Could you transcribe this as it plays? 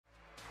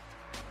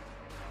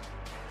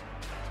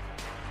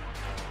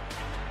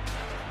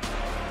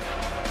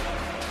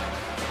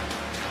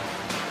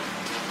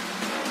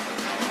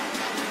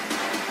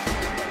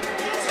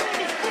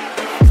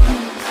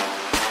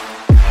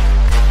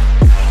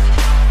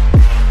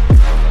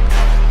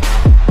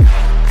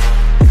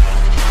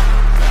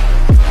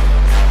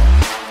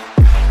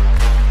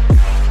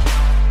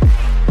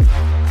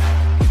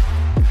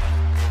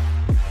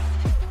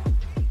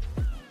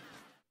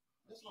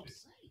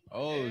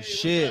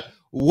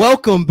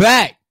Welcome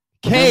back,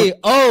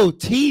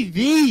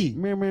 KOTV.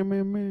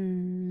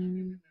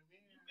 Man.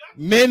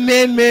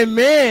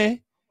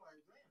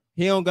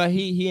 He don't got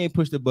he ain't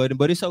pushed the button,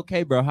 but it's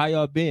okay, bro. How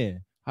y'all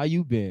been? How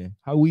you been?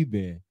 How we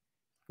been?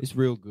 It's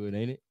real good,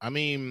 ain't it? I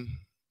mean,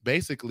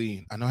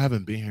 basically, I know I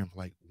haven't been here for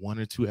like 1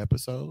 or 2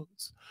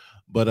 episodes,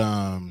 but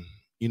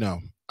you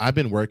know, I've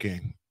been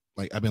working,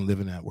 like I've been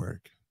living at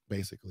work,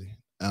 basically.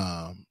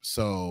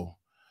 So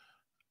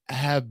I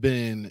have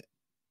been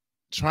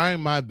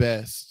trying my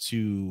best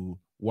to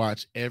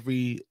watch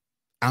every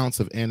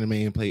ounce of anime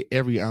and play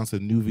every ounce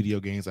of new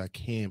video games I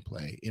can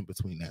play in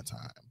between that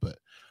time. But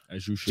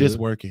As you should. just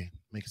working,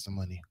 making some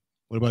money.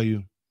 What about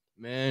you?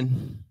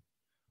 Man,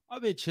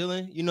 I've been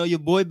chilling. You know, your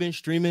boy been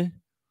streaming.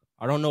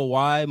 I don't know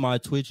why my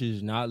Twitch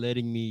is not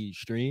letting me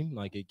stream.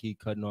 Like, it keep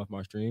cutting off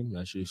my stream.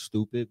 That shit's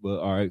stupid,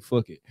 but all right,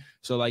 fuck it.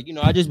 So, like, you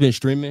know, I just been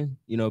streaming,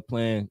 you know,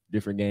 playing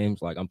different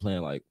games. Like, I'm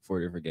playing, like, 4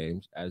 different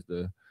games. As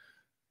the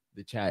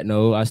chat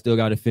know, I still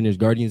got to finish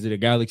Guardians of the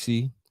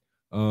Galaxy.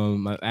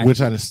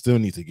 Which I still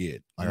need to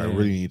get. Like, I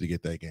really need to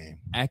get that game.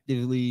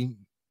 Actively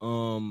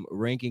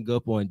ranking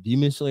up on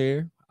Demon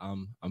Slayer.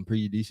 I'm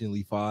pretty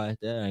decently fine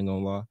at that. I ain't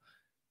gonna lie.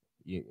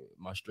 Yeah,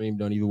 my stream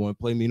don't even want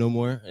to play me no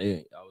more.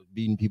 I was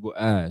beating people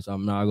ass.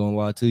 I'm not gonna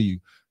lie to you.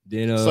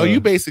 Then so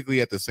you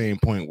basically at the same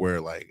point where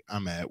like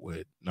I'm at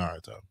with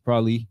Naruto.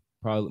 Probably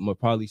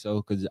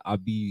so, because I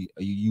be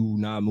you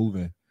not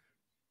moving.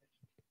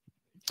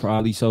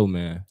 Probably so,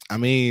 man. I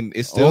mean,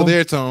 it's still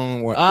there,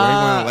 Tone. Whether you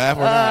want to laugh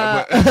or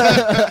not, but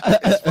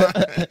it's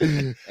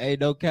fine. Hey,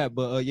 no cap.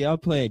 But yeah, I'm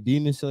playing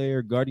Demon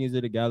Slayer, Guardians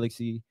of the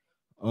Galaxy.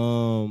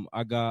 I'm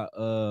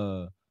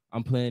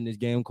playing this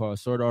game called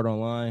Sword Art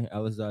Online,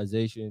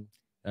 Alicization.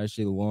 That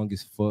shit long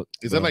as fuck.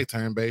 Is that like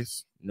turn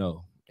based?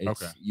 No,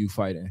 it's okay. You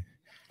fighting.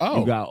 Oh,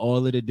 you got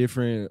all of the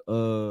different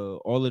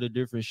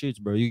shits,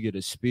 bro. You get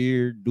a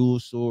spear, dual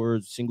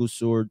sword, single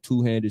sword,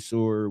 two-handed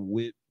sword,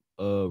 whip,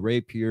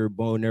 rapier,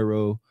 bow and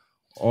arrow,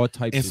 all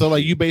types. And of so,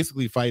 like, shit. you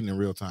basically fighting in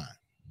real time.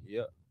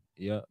 Yeah.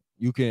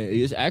 You can.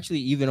 It's actually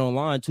even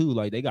online too.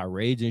 Like, they got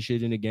raids and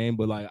shit in the game,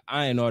 but like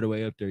I ain't all the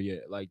way up there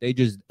yet. Like, they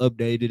just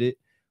updated it.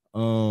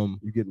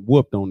 You getting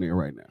whooped on there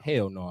right now?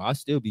 Hell no, I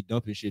still be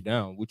dumping shit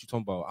down. What you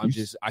talking about?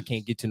 I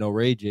can't get to no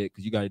raid yet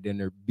because you got to then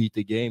there beat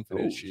the game for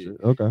that shit.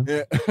 Okay.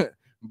 Yeah.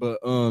 But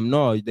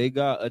no, they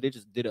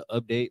just did an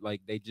update.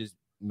 Like, they just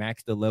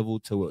maxed the level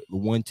to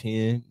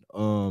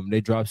 110. They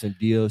dropped some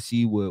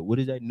DLC with what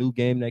is that new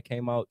game that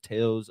came out?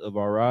 Tales of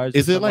Arise.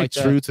 Is it like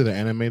true to the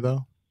anime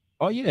though?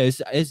 Oh yeah,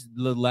 it's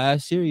the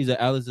last series of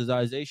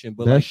Alicization,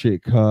 but that like,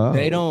 shit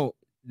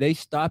they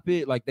stop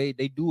it. Like, they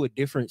do a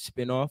different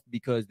spinoff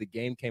because the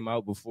game came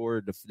out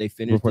before they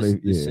finished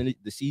the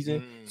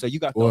season. So you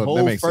got the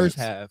whole first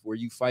half where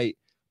you fight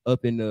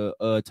up in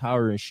the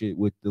tower and shit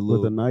with the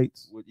little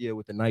knights. With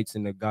the knights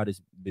and the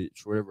goddess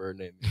bitch, whatever her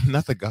name is.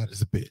 Not the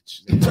goddess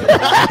bitch.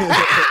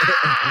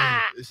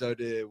 So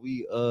then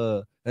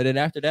and then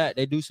after that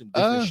they do some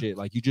different shit.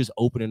 Like, you just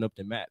opening up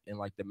the map, and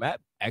like the map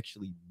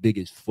actually big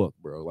as fuck,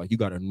 bro. Like, you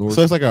got a north.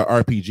 So it's like an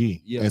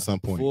RPG at some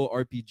point. Full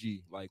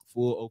RPG, like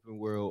full open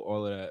world,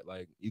 all of that.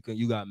 Like,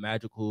 you got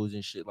magicals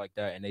and shit like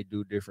that, and they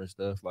do different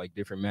stuff. Like,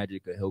 different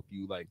magic could help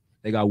you. Like,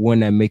 they got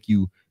one that make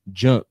you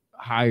jump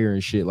higher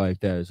and shit like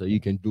that, so you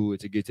can do it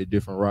to get to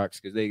different rocks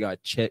because they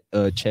got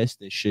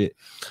chest and shit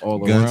all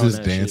Guns around. Guns is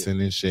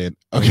dancing shit.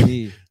 And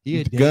shit.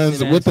 Okay,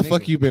 Guns. What the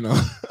fuck you been on?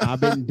 I've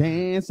been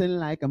dancing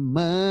like a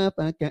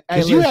motherfucker.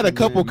 Cause you had a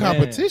couple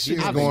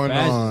competitions going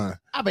on.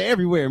 I've been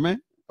everywhere,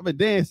 man. I've been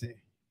dancing.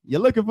 You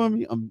looking for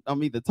me?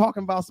 I'm either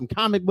talking about some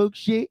comic book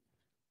shit,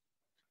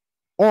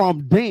 or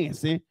I'm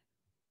dancing,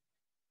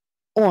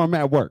 or I'm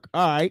at work.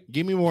 All right.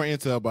 Give me more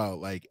intel about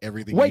like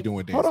everything you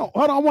doing. Hold on.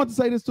 I want to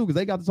say this too, because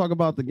they got to talk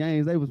about the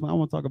games. I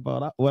want to talk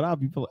about what I'll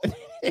be playing.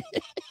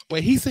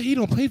 Wait, he said he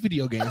don't play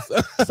video games.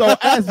 So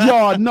as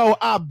y'all know,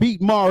 I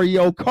beat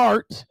Mario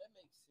Kart.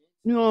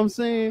 You know what I'm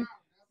saying?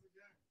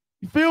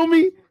 You feel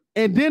me?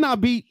 And then I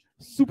beat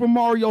Super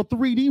Mario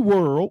 3D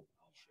World.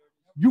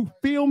 You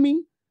feel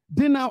me?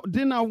 Then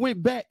I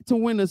went back to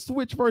when the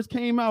Switch first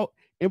came out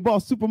and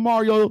bought Super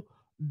Mario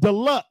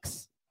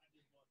Deluxe.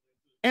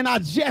 And I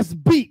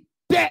just beat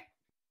that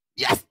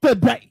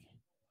yesterday.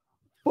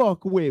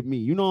 Fuck with me.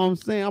 You know what I'm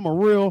saying? I'm a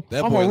real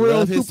Super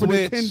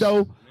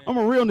Nintendo. Man. I'm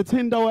a real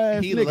Nintendo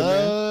ass nigga. He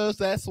loves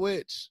that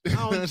Switch.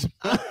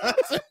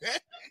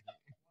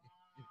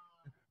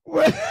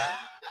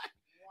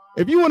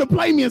 If you want to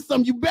play me in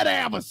something, you better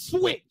have a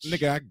Switch.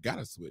 Nigga, I got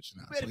a Switch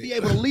now. You better be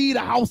able to leave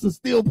the house and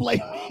still play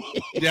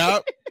me.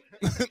 Yep.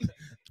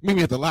 Meet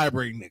me at the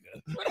library,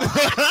 nigga.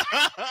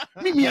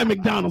 Meet me at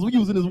McDonald's. We're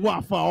using this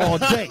Wi-Fi all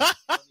day.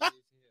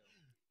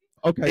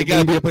 Okay. It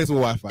gotta be a place with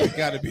Wi-Fi. It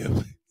gotta be a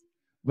place.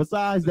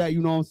 Besides that,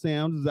 you know what I'm saying?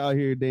 I'm just out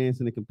here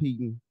dancing and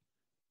competing,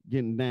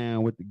 getting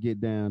down with the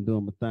get down,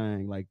 doing my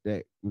thing like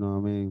that. You know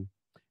what I mean?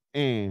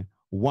 And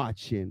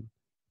watching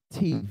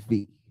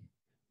TV.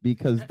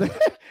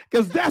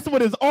 because that's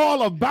what it's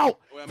all about.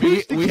 Well, I mean,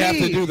 Teach the we have to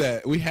kids. do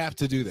that. We have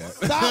to do that.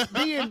 Stop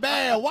being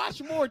bad.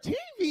 Watch more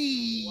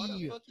TV. Why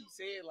the fuck you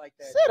say it like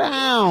that? Sit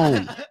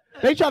down.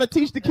 They try to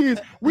teach the kids.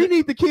 We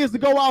need the kids to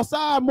go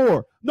outside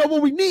more. No,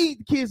 what we need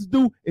the kids to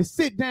do is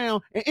sit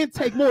down and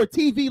intake more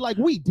TV like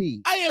we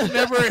did. I have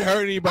never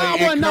heard anybody I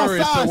wasn't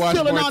encouraged to outside watch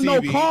stealing more out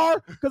TV. no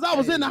car because I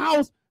was in the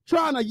house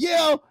trying to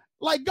yell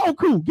like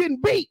Goku getting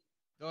beat.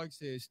 Dog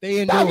said,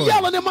 stay Stop indoors.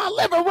 yelling in my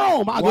living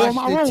room. I go in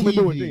my room and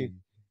do it then.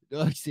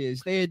 Dog said,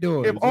 stay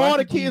indoors. If all the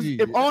Watch kids,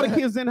 TV. if all the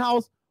kids in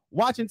house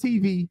watching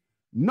TV,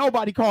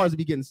 nobody cars would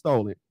be getting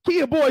stolen.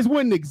 Kid boys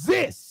wouldn't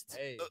exist.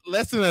 Hey,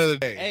 Lesson of the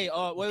day. hey,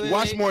 wait,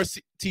 Watch wait. more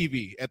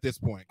TV at this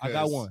point. I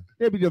got one.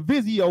 There'd be the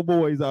Vizio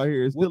boys out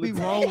here. What be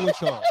stealing- wrong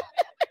with y'all?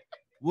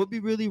 What be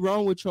really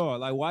wrong with y'all?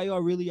 Like, why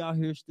y'all really out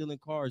here stealing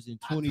cars in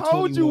 2021?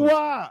 Told you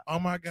why. Oh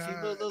my See,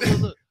 God.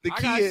 look. The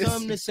I got kids.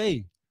 something to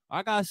say.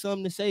 I got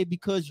something to say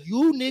because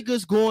you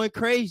niggas going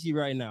crazy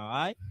right now.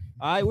 All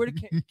right. Where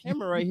the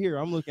camera right here?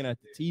 I'm looking at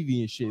the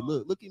TV and shit.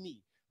 Look at me.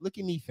 Look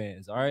at me,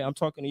 fans. All right. I'm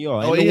talking to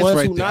y'all. Oh, And it the is ones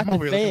right who there. not I'm the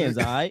over here looking fans.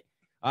 at All right.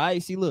 All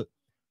right. See, look.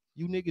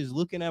 You niggas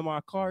looking at my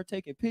car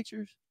taking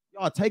pictures.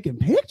 Y'all taking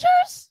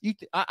pictures?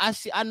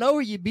 I know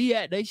where you be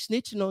at. They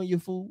snitching on you,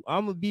 fool.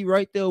 I'm gonna be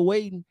right there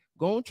waiting.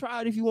 Go and try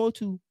it if you want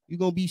to. You're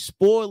gonna be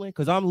spoiling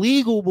because I'm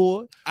legal,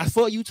 boy. I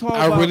thought you talking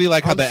I about. really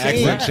like how I'm the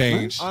saying- accent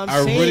changed. I'm I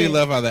really saying-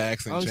 love how the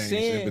accent I'm changed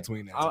saying, in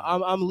between that.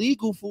 I'm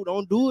legal, fool.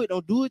 Don't do it.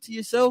 Don't do it to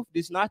yourself.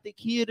 This not the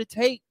kid to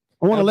take.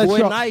 I want to That let boy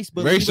y'all. nice,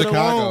 but Very leave it alone.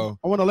 Chicago.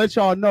 I want to let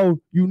y'all know.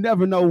 You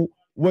never know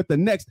what the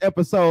next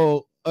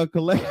episode of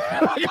collect.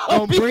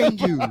 Gonna bring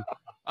you.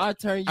 I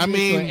turn you I into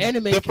mean, an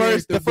anime the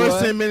first character,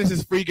 boy. 10 minutes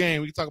is free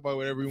game. We can talk about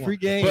whatever we want. free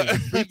game, But-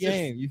 free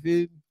game. You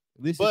feel? Me?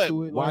 Listen But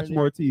to it. Watch learn it.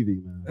 more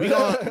TV,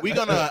 man. we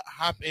gonna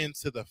hop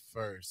into the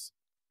first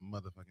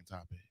motherfucking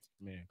topic.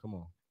 Man, come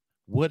on.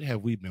 What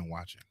have we been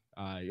watching?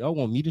 Y'all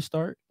want me to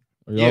start?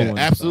 Or y'all Yeah, want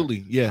to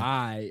absolutely. Yeah.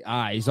 Start?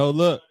 All right. So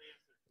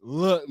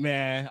look,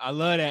 man. I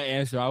love that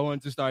answer. I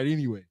wanted to start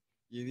anyway.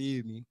 You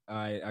need me? All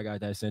right, I got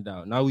that sent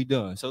out. Now we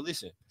done. So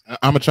listen. I'm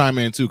gonna chime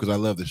in too because I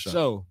love this show.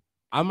 So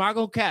I'm not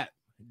gonna cap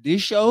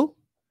this show.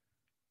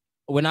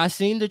 When I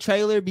seen the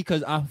trailer,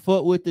 because I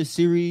fuck with the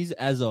series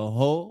as a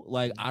whole.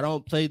 Like I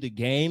don't play the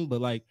game,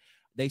 but like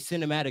they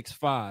cinematics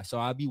fire. So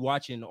I'll be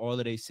watching all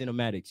of their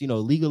cinematics. You know,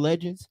 League of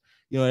Legends.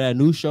 You know that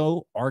new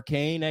show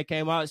Arcane that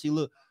came out. See,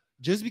 look,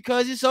 just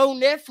because it's on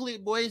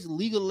Netflix, boy, it's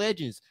League of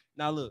Legends.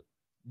 Now look,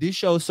 this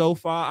show so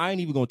far, I ain't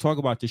even gonna talk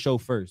about the show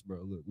first,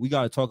 bro. Look, we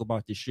gotta talk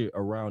about this shit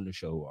around the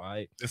show, all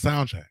right, The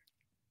soundtrack.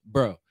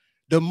 bro.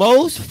 The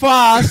most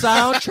fire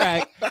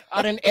soundtrack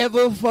I done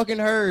ever fucking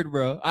heard,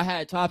 bro. I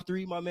had top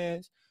 3, my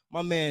mans.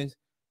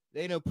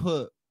 They done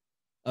put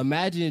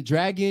Imagine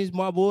Dragons,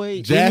 my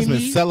boy. Jasmine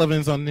Enemy.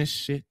 Sullivan's on this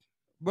shit.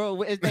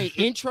 Bro, it's the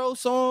intro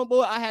song,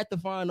 boy. I had to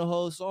find the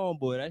whole song,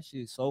 boy. That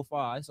shit so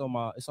far. It's on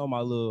my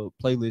little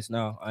playlist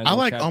now. ain't I gonna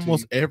like cap to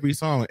almost you. every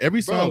song.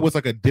 Every song Bro. was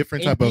like a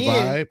different And type of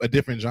then- vibe, a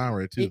different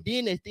genre too. And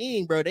then the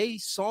thing, bro, they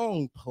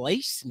song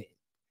placement.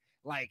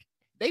 Like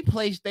they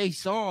place their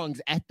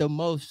songs at the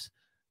most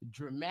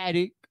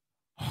dramatic,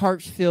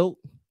 heartfelt,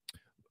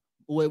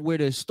 where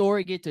the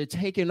story get to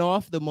taking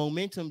off, the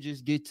momentum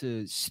just get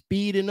to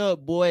speeding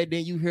up, boy.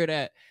 Then you hear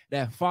that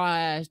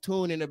fire ass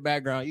tune in the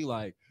background. You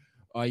like,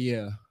 oh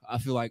yeah, I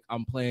feel like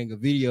I'm playing a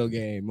video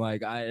game.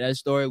 Like that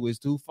story was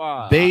too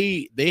far.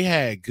 They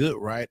had good,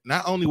 right?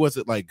 Not only was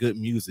it like good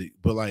music,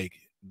 but like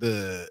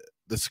the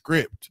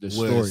script The was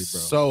story, bro.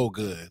 so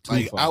good. Too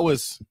like far.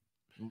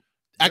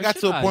 I got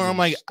to a point where I'm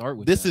like,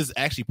 this that. is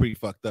actually pretty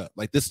fucked up.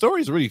 Like the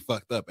story's really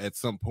fucked up at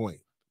some point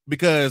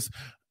because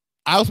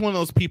I was one of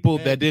those people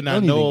Man, that did not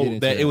don't even know get into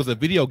that it that. was a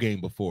video game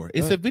before.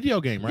 It's Don't- a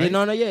video game, right? Yeah,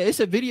 no, yeah, it's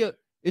a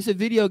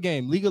video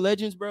game. League of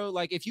Legends, bro.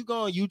 Like if you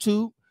go on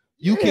YouTube,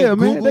 you yeah, can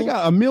man. Google. They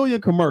got a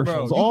million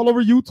commercials Bro, you- all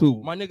over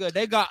YouTube. My nigga,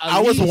 they got. At I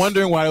was least-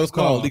 wondering why it was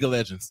called Bro. League of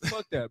Legends.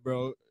 Fuck that,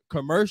 bro.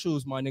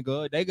 Commercials, my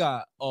nigga. They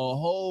got a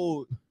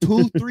whole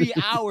 2-3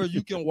 hours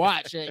you can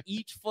watch at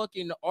each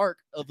fucking arc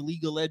of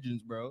League of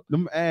Legends, bro.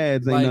 Them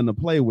ads ain't Like, nothing to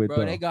play with,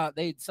 Bro, though.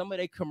 they some of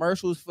their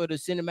commercials for the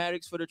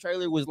cinematics for the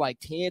trailer was like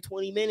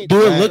 10-20 minutes. Do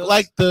bro. it look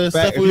like the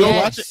Fact, stuff we were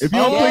Yes. watching? If you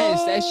don't Yes,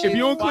 click, that shit if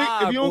you don't click,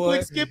 fire, if you don't boy.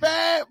 click skip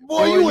ad, boy,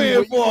 Boy, you in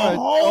you for a gonna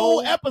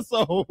whole go-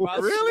 episode. Bro, I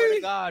swear Really?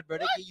 to God, bro,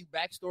 they give you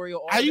backstory.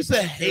 Of all I the used to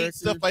different hate characters.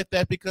 stuff like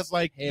that because,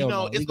 like, Hell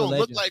no, it's League gonna of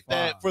look Legends like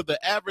that fire. for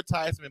the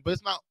advertisement, but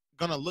it's not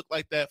gonna look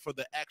like that for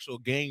the actual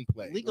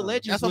gameplay. League of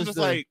Legends That's what I'm was just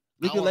the- like.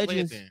 League I of wanna play it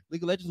Legends. then.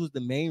 League of Legends was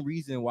the main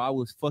reason why I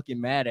was fucking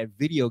mad at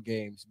video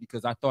games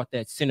because I thought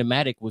that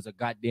cinematic was a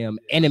goddamn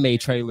anime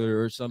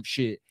trailer or some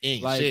shit.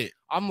 Ain't Like, shit.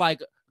 I'm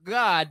like,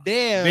 God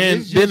damn. Then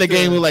it's the just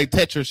game a- was like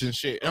Tetris and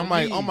shit. And I'm Oh,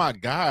 like, me. oh my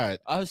god.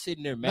 I was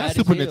sitting there mad. Not as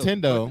Super hell,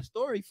 Nintendo. but The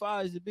story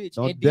fire as a bitch.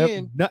 Don't And def-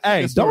 then no,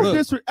 hey, Just don't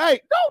look.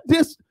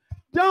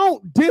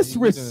 don't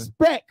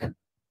disrespect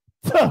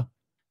to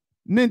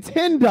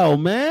Nintendo,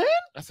 man.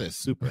 I said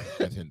Super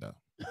Nintendo.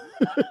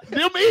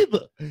 Them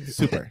either.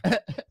 Super.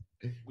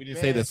 We didn't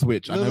say Man, the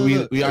Switch. I look,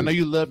 know look, I know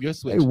you love your They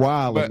Switch.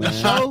 wild, But man.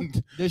 show-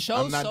 the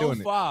show's I'm not so doing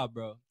it. far,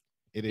 bro.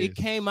 it is. It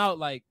came out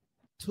like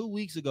 2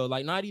 weeks ago.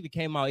 Like, not even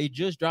came out. It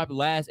just dropped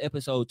last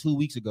episode 2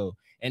 weeks ago,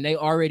 and they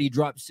already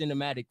dropped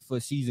cinematic for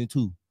season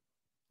 2.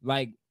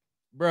 Like,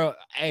 bro,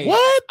 hey,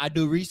 What? I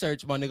do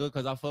research, my nigga,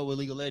 because I fuck with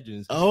League of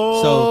Legends.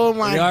 Oh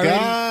my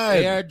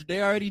god!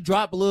 They already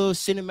dropped a little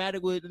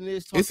cinematic with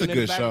this. It's a in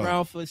good the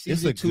background show. For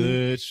season it's a 2.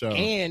 Good show.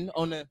 And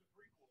on the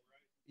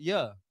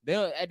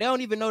they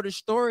don't even know the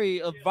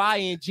story of Vi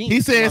and Jinx.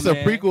 He said it's a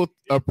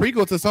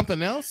prequel to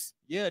something else.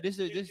 Yeah, this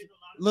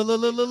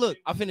look.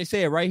 I'm finna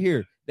say it right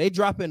here. They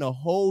dropping a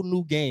whole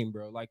new game,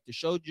 bro. Like, the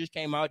show just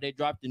came out. They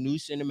dropped the new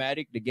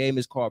cinematic. The game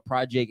is called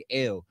Project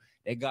L.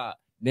 They got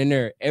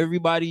not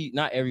everybody.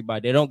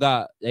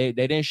 They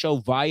didn't show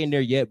Vi in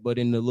there yet, but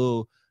in the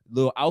little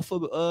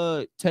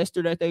alpha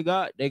tester that they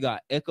got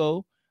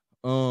Echo.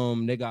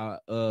 They got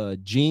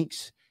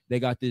Jinx. They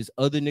got this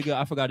other nigga.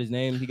 I forgot his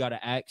name. He got an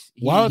axe.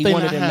 Why would they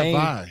not have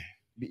Vi?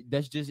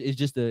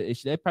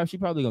 She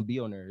probably gonna be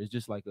on there. It's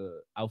just like a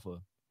alpha.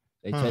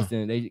 They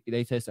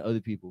testing other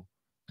people.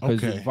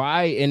 Because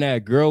Vi and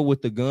that girl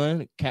with the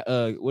gun,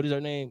 what is her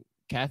name?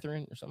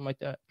 Catherine or something like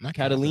that. Not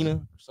Catalina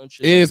or some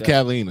shit. It is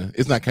Catalina.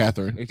 It's not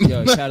Catherine. It's,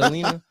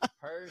 Catalina.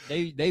 Her.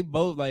 They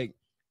both like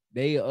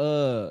they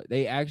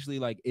actually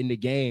like in the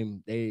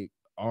game they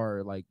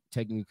are like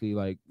technically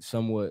like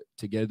somewhat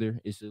together.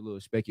 It's a little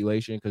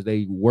speculation because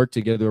they work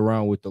together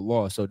around with the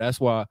law. So that's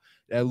why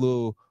that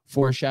little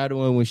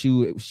foreshadowing when she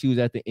was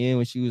at the end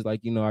when she was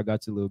like, I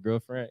got your little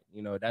girlfriend,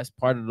 that's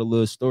part of the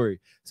little story.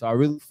 So I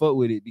really fuck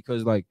with it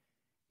because like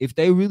if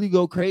they really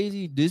go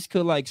crazy, this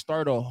could like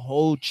start a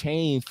whole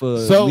chain for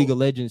League of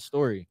Legends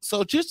story.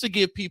 So just to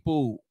give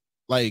people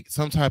like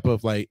some type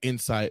of like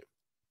insight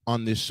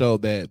on this show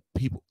that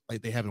people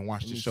like they haven't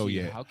watched the show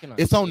yet.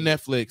 It's on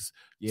Netflix.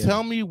 Yeah.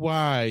 Tell me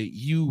why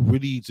you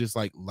really just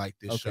like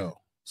this show.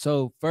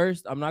 So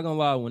first, I'm not gonna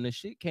lie, when the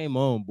shit came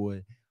on,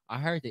 boy, I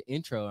heard the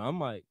intro. I'm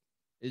like,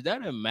 is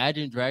that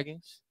Imagine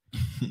Dragons?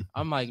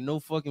 I'm like, no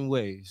fucking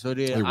way. So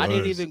then I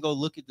didn't even go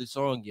look at the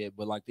song yet,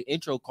 but like the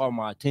intro caught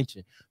my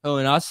attention. So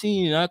when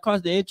I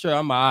caught the intro,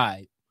 I'm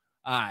like,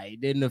 all right.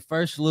 Then the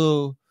first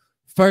little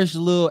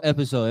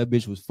episode, that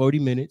bitch was 40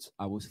 minutes.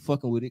 I was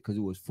fucking with it because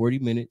it was 40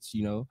 minutes,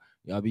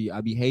 I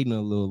be hating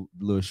on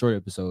little short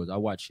episodes. I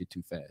watch shit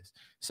too fast.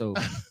 So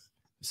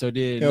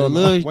then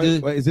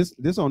wait, is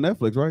this on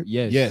Netflix, right?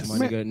 Yes. My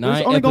nigga, 9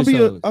 it's only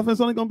episodes.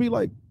 It's only gonna be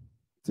like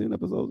 10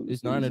 episodes.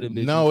 It's 9 of them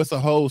bitches. No, it's a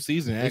whole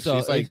season. Actually,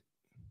 it's like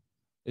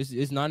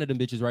it's 9 of them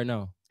bitches right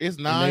now. It's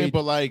 9,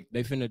 but like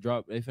they finna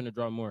drop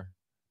more.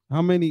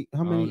 How many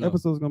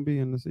episodes gonna be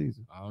in the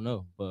season? I don't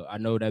know, but I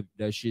know that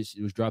shit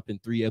was dropping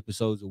 3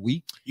 episodes a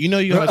week. You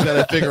always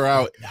gotta figure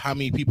out how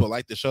many people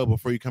like the show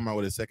before you come out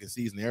with a second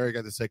season. They already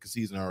got the second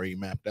season already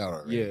mapped out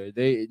already. Yeah,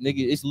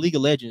 it's League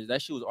of Legends.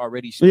 That shit was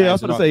already. Yeah, I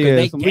was gonna say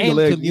they game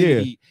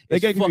community. They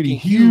game community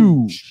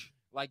huge.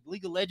 Like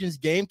League of Legends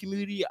game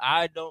community.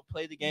 I don't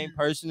play the game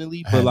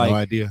personally, but like no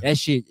idea. That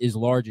shit is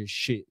large as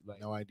shit.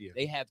 Like no idea.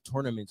 They have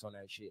tournaments on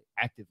that shit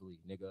actively,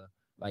 nigga.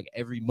 Like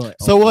every month.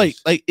 So like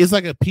it's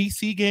like a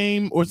PC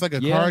game or it's like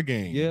a card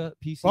game? Yeah,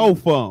 PC. Both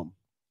of them.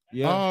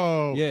 Yeah.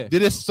 Oh, yeah.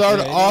 Did it start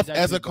off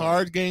as a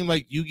card game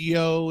like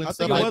Yu-Gi-Oh and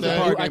stuff like that? I think it was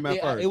a card game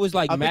at first. It was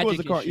like Magic. It was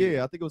a card.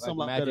 Yeah, I think it was something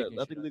like that.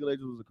 I think League of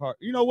Legends was a card.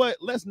 You know what?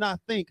 Let's not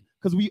think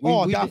because we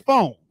all got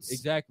phones.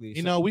 Exactly.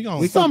 You know,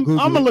 I'm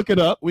gonna look it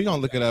up. We're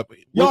gonna look it up.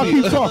 Y'all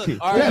keep talking.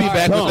 We'll be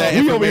back with that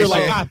information. We over here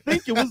like I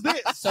think it was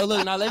this. So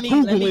look, now let me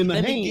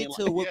get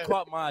to what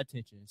caught my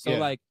attention. So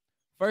like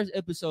first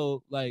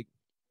episode, like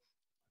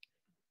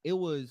it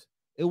was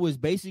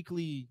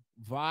basically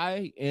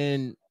Vi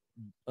and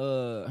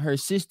her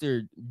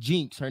sister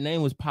Jinx. Her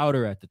name was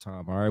Powder at the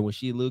time. All right, when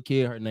she a little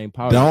kid, her name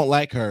Powder. Don't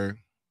like her.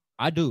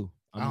 I do.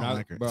 I don't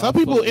like her. Bro, some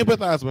people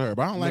empathize with her,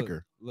 but I don't like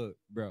her. Look,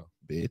 bro,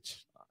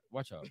 bitch.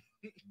 Watch out.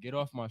 Get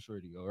off my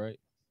shorty. All right.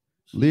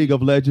 League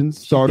of Legends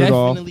started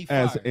off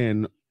as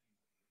an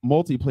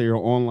multiplayer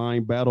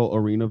online battle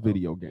arena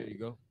video game. There you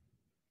go.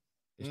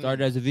 It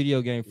started as a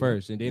video game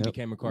first, and then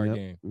became a card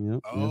game. Yep.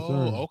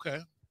 Oh,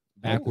 okay.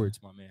 Backwards,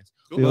 my man.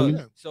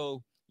 Cool.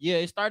 So yeah,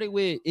 it started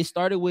with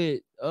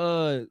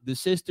the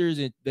sisters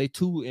and they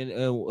two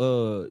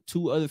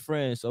other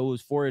friends. So it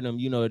was 4 of them.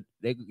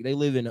 They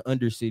live in the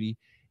Undercity,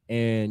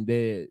 and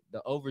the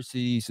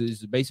Overseas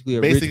is basically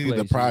rich place.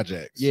 The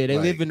projects. Yeah, they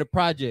live in the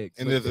projects.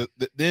 And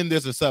then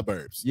there's the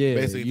suburbs. Yeah,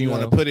 basically, if you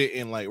want to put it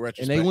in like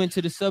retrospect. And they went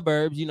to the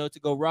suburbs, to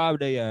go rob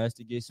their ass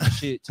to get some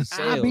shit to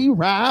sell. I be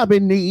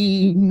robbing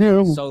these.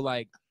 No. So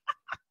like.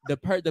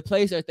 The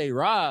place that they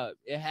robbed,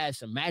 it had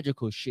some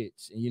magical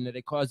shits, and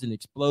they caused an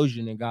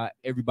explosion and got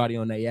everybody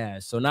on their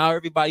ass. So now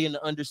everybody in the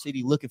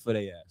Undercity looking for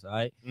their ass. All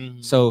right.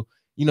 Mm-hmm. So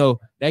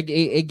that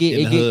it get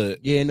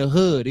in the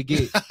hood. It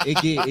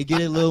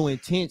get a little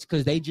intense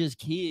because they just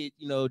kids,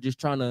 just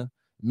trying to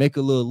make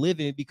a little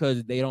living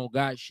because they don't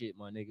got shit,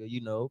 my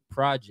nigga.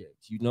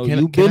 Projects.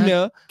 You've been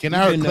there. Can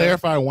I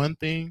clarify one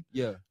thing?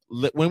 Yeah.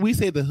 When we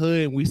say the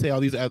hood and we say all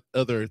these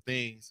other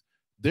things,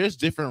 there's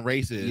different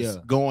races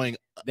going.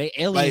 They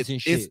aliens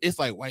and shit. It's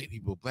like white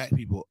people, black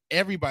people.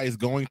 Everybody's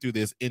going through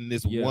this in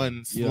this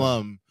one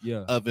slum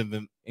of an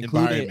environment.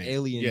 Including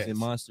aliens and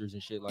monsters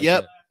and shit like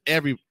that.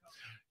 If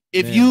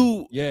Man.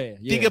 you Yeah.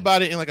 think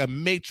about it in like a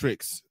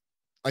matrix,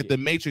 like Yeah. the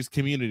matrix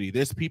community,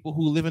 there's people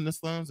who live in the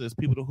slums, there's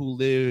people who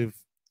live,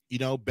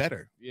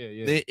 better.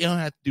 Yeah. They don't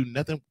have to do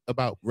nothing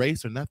about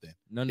race or nothing.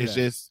 None of It's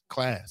that. just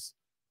class.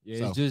 Yeah,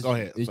 So, it's just go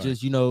ahead. it's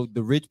just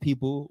the rich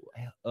people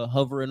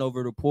hovering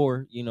over the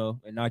poor,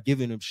 and not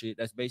giving them shit.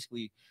 That's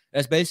basically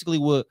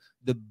what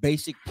the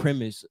basic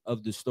premise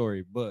of the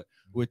story. But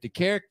with the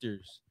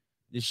characters,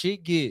 the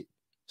shit get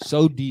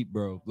so deep,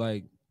 bro.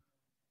 Like,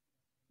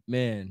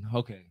 man,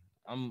 okay.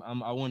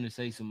 I want to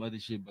say some other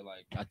shit, but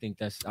like I think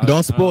that's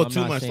don't spoil I'm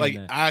too not much. saying Like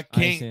that. I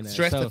can't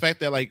stress the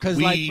fact that like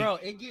because like bro,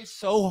 it gets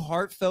so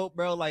heartfelt,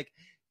 bro. Like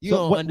you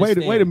don't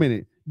understand. Wait a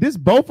minute. This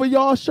both of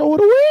y'all show of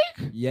the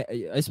week? Yeah,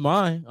 it's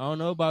mine. I don't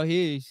know about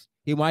his.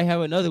 He might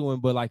have another one,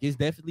 but like it's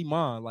definitely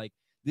mine. Like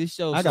this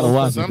show. I gotta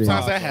watch it.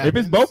 Sometimes that happens. If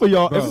it's both of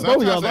y'all, Bro.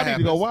 I need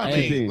to go watch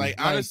it. Then. Like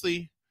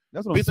honestly,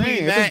 that's what I'm between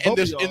saying. that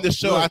and the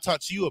show Look, I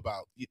talked to you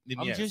about,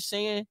 I'm yes. just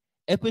saying,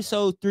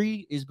 episode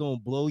 3 is gonna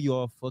blow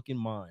your fucking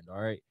mind.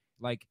 All right,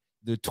 like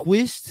the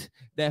twist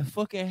that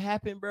fucking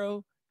happened,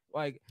 bro.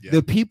 Like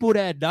the people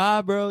that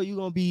die, bro. You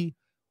gonna be,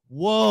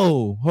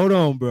 whoa, hold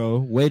on, bro.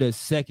 Wait a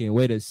second.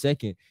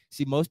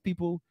 See, most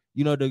people.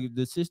 The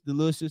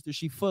little sister,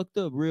 she fucked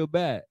up real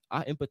bad.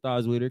 I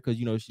empathize with her because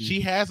she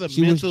has a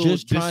she mental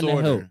was just trying to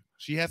help. disorder.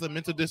 She has a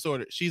mental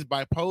disorder. She's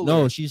bipolar.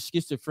 No, she's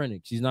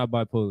schizophrenic. She's not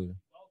bipolar.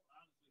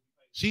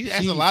 She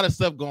has a lot of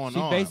stuff going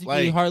on. She's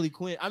basically like, Harley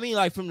Quinn. I mean,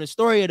 like from the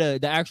story of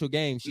the actual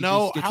game. She's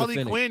just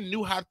Harley Quinn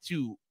knew how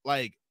to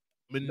like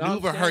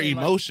maneuver her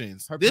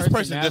emotions. This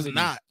person does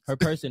not. Her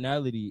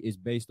personality is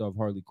based off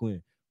Harley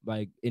Quinn.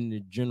 Like in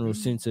the general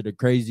sense of the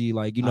crazy,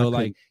 like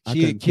like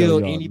she'd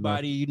kill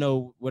anybody,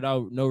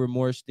 without no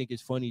remorse, think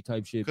it's funny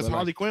type shit. Because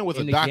Harley Quinn was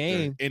a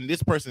doctor, and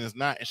this person is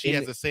not, and she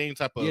has the same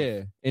type of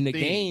in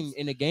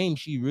the game,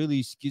 she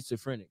really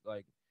schizophrenic,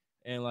 like,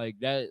 and like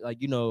that, like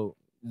the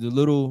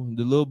little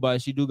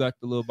she do got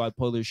the little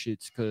bipolar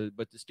shits,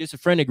 but the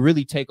schizophrenic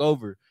really take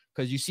over.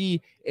 Because you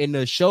see in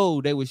the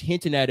show they was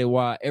hinting at it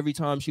while every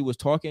time she was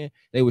talking,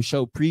 they would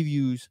show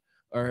previews.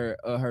 Or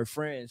her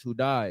friends who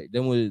died.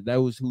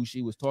 That was who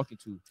she was talking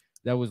to.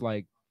 That was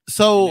like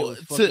so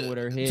with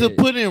her head. To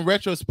put in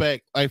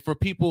retrospect, like for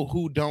people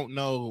who don't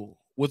know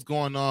what's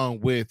going on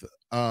with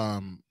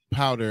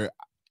Powder,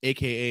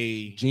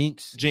 aka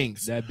Jinx,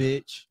 that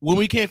bitch. When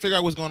we can't figure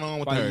out what's going on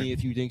with her, me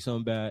if you think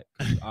something bad,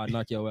 I'll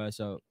knock your ass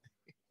out.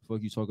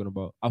 Fuck you talking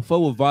about? I fuck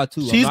with Va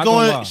too.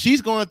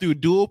 She's going through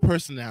dual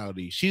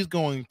personality. She's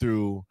going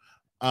through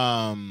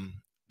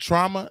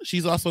trauma.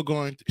 She's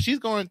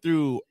going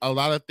through a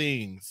lot of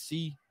things.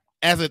 See,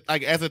 as a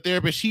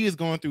therapist, she is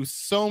going through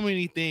so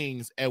many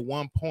things at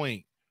one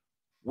point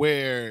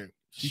where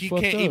she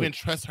can't even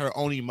trust her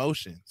own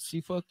emotions. She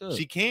fucked up.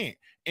 She can't.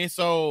 And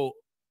so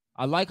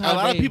I like how a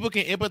lot of people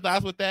can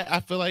empathize with that.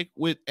 I feel like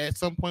at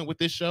some point with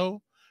this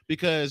show,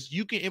 because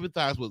you can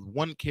empathize with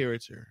one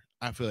character,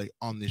 I feel like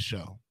on this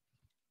show,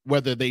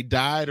 whether they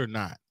died or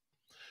not.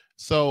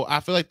 So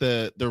I feel like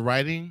the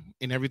writing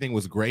and everything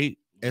was great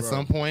at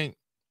some point.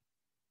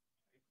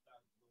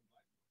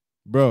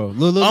 Bro,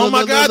 look, oh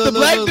my God, the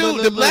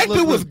black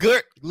dude was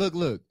good.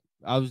 Look.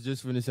 I was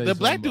just gonna say the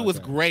black dude was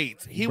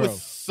great. He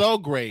was so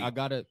great. I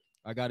gotta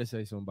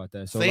say something about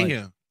that. So say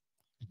him.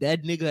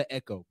 That nigga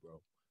Echo,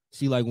 bro.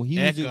 See, like when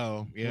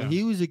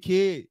he was a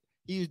kid,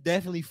 he was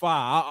definitely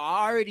fire.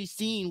 I already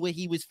seen what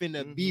he was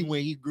finna be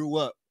when he grew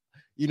up.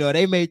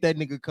 They made that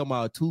nigga come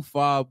out too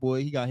far,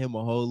 boy. He got him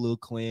a whole little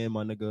clan,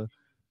 my nigga.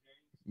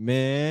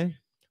 Man,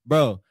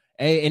 bro.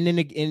 Hey, and then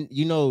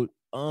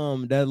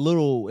that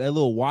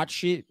little watch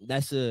shit,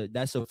 that's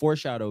a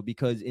foreshadow,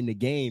 because in the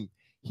game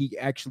he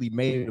actually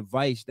made a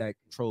device that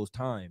controls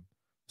time.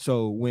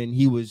 So when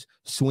he was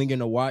swinging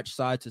the watch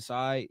side to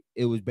side,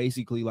 it was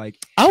basically like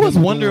I was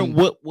wondering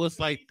what was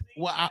like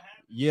why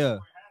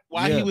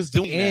he was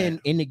doing and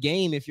that. In the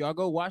game, if y'all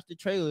go watch the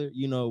trailer,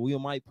 we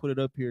might put it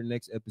up here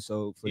next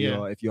episode for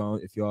y'all if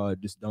y'all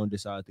just don't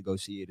decide to go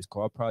see it. It's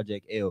called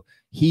Project L.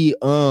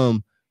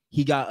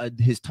 He got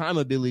his time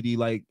ability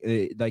like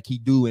he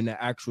do in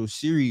the actual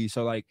series.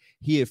 So like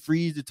he'll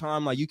freeze the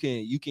time. Like you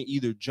can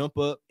either jump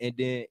up and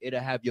then it'll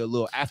have your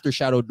little after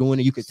shadow doing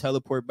it. You can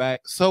teleport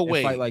back. So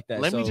wait, fight like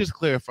that. Let me just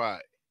clarify.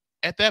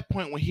 At that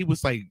point when he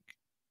was like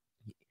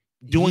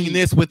doing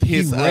this with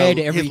his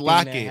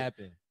locket,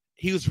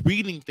 he was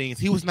reading things.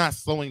 He was not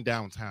slowing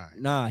down time.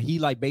 Nah, he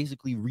like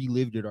basically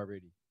relived it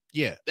already.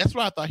 Yeah, that's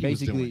what I thought he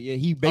was doing. Yeah,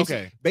 he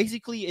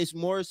basically it's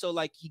more so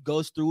like he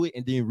goes through it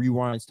and then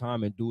rewinds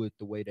time and do it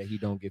the way that he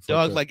don't get fucked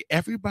up. Like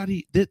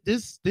everybody,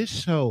 this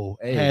show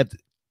had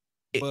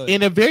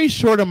in a very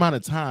short amount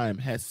of time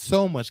has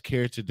so much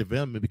character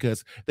development,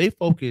 because they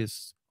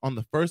focus on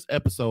the first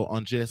episode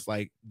on just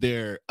like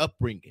their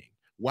upbringing,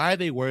 why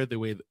they were the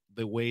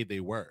way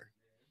they were,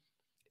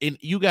 and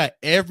you got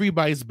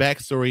everybody's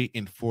backstory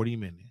in 40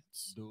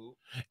 minutes, dude.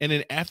 And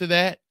then after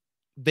that,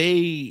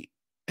 they.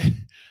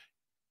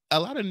 A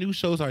lot of new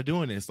shows are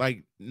doing this,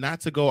 like not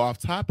to go off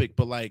topic,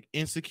 but like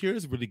Insecure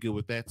is really good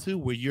with that too,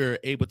 where you're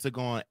able to go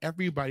on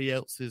everybody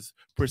else's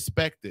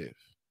perspective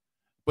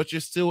but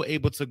you're still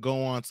able to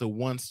go on to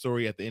one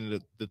story at the end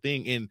of the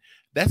thing. And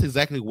that's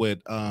exactly what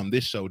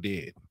this show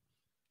did.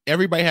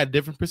 Everybody had a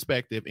different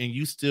perspective, and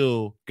you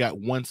still got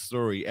one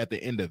story at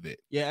the end of it.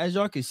 Yeah, as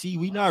y'all can see,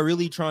 we not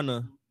really trying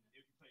to.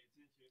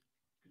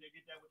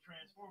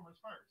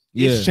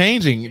 It's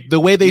changing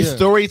the way they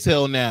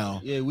storytell now.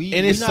 Yeah, and we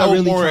it's not so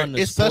really more. trying to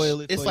It's such.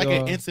 spoil it It's for like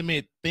y'all. an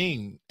intimate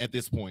thing at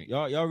this point.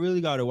 Y'all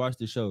really gotta watch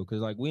the show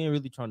because like we ain't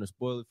really trying to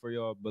spoil it for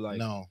y'all. But like,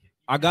 No,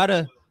 I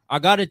gotta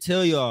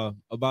tell y'all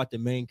about the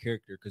main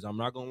character because I'm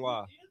not gonna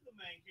lie.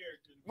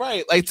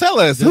 right? Like, tell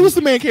us who's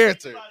the main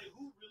character.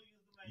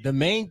 The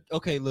main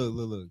look.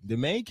 The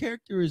main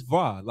character is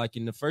Va. Like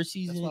in the first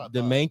season,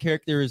 the thought. main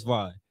character is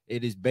Va.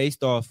 It is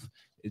based off.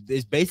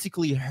 It's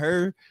basically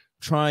her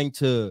trying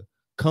to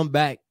come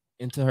back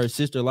into her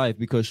sister life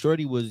because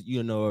Shorty was,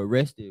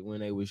 arrested when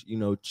they was,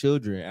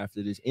 children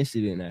after this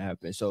incident that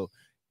happened. So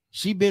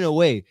she been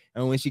away,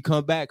 and when she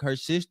come back, her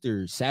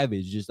sister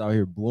Savage just out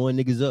here blowing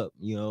niggas up.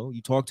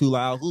 You talk too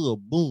loud,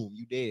 boom,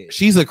 you dead.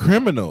 She's a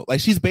criminal. Like,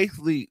 she's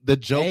basically the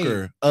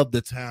Joker of the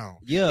town.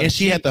 Yeah, and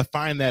she had to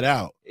find that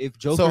out. If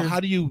Joker, so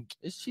how do you?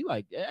 Is she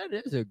like? Yeah,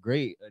 that's a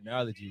great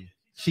analogy.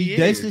 She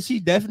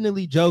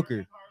definitely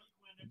Joker.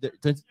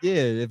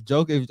 If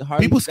Joker, if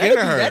Harley, people scared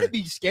of her. That'd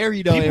be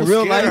scary though People in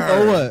real life.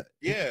 her. Or what?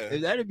 Yeah,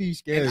 That'd be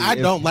scary. And I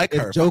don't like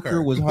her. If Joker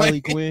her. was Harley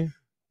Quinn,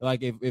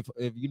 like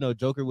if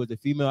Joker was a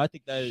female, I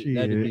think that'd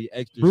be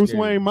extra. Bruce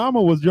scary. Wayne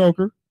mama was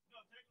Joker.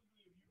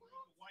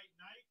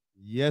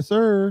 Yes,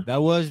 sir.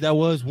 That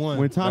was one.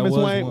 When Thomas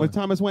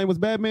Wayne was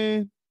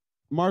Batman,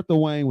 Martha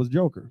Wayne was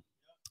Joker.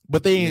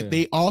 But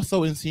they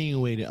also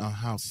insinuated on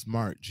how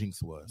smart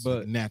Jinx was.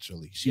 But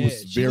naturally, she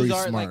was very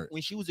smart. Like,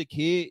 when she was a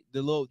kid,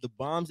 the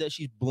bombs that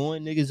she's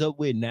blowing niggas up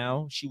with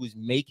now, she was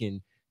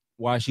making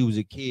while she was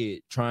a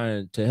kid,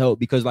 trying to help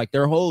because like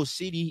their whole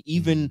city,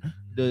 even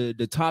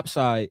the top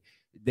side,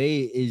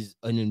 they is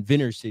an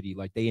inventor city.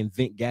 Like they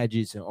invent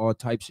gadgets and all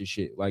types of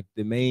shit. Like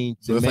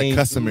it's like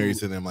customary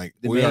to them. Like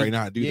we already know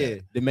how to do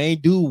that. The main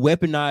dude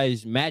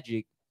weaponized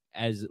magic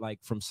as like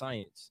from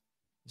science.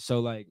 So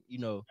like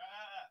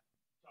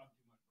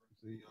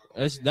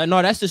that's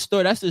the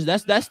story. That's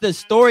the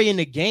story in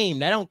the game.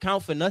 That don't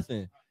count for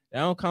nothing.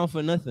 That don't count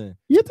for nothing.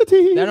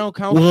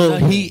 Well,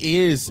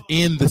 he is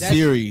in the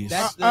series.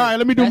 All right,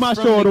 let me do my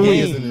show of the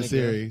week. In the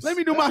series. Let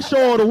me do my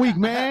show of the week,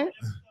 man.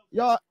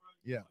 Y'all,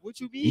 yeah. What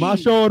you mean? My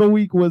show of the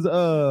week was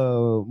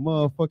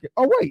motherfucking.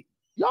 Oh wait,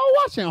 y'all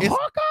watching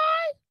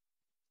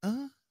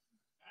Hawkeye?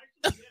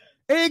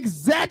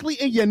 Exactly,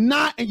 and you're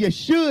not, and you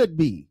should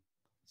be.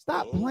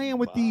 Stop playing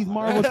with these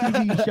Marvel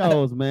TV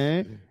shows,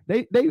 man.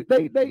 They you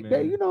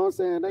know what I'm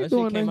saying? They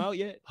doing came out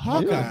yet?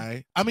 Hawkeye.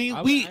 Yeah. I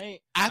mean,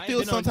 I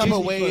feel some type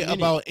of way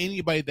about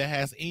anybody that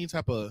has any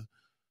type of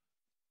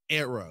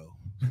Arrow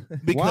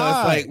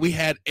because like we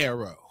had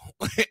Arrow.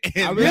 But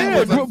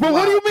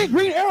what do you mean?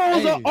 Green Arrow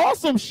was an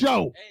awesome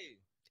show.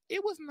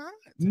 It was not.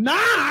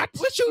 Not?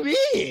 What you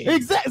mean?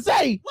 Exactly.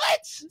 Say what?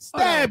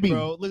 Stabby.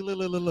 Bro,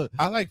 look.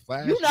 I like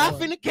Flash. You not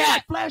finna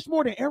cat Flash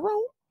more than Arrow?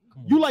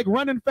 You like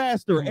running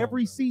faster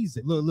every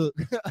season. Look.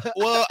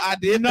 Well, I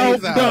did. No,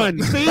 done.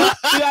 See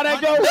how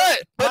that goes?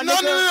 But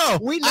no.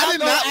 We not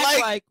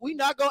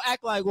gonna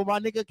act like when my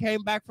nigga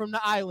came back from the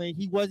island,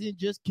 he wasn't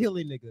just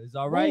killing niggas.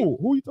 All right.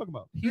 Who you talking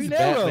about? He's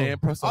Batman.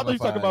 I thought you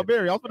talking about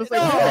Barry. I was gonna say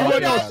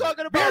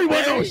Barry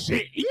wasn't no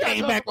shit. He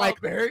came back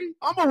like Barry.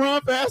 I'm gonna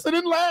run faster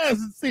than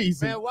last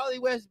season. Man, Wally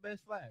West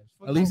best Flash.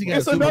 At least he got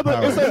it's another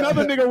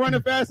nigga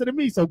running faster than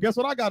me. So guess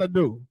what I gotta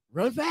do?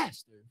 Run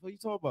faster. What you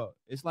talking about?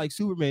 It's like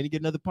Superman. He get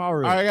another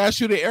power. All right, I gotta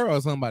shoot an arrow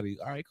at somebody.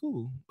 All right,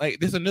 cool. Like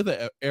there's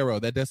another arrow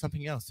that does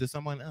something else to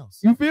someone else.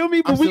 You feel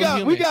me? But we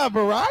got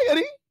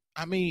variety.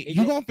 I mean,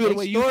 you gonna feel the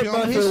way you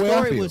feel. His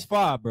story was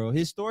fire, bro.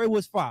 His story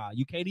was fire.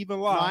 You can't even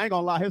lie. No, I ain't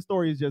gonna lie. His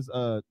story is just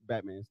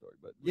Batman's story,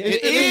 but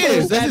it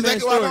is. That's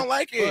exactly why I don't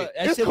like it.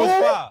 That shit was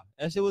fire.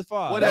 That shit was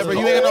fire. Whatever.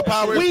 You ain't got no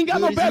powers. We ain't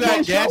got no Batman. You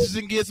got gadgets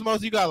and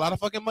gizmos. You got a lot of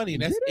fucking money,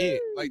 and that's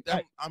it. Like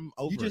that, I'm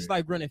over. You just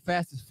like running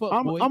fast as fuck.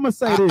 I'm boy. gonna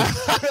say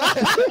this.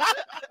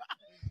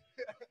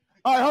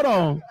 All right, hold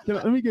on.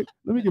 Let me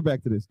get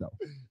back to this though.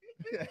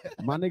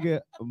 My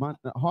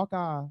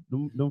Hawkeye,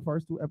 them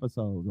first 2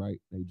 episodes, right?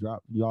 They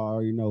dropped. Y'all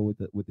already know with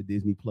the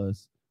Disney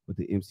Plus, with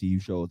the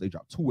MCU shows, they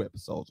dropped 2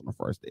 episodes on the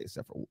first day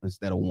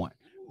instead of 1.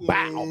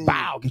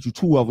 Bow, get you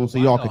 2 of them so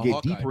y'all could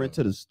get deeper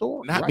into the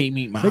story. Not right?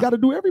 me, They got to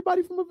do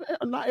everybody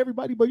not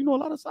everybody, but a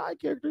lot of side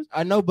characters.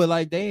 I know, but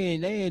like they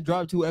ain't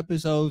dropped 2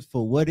 episodes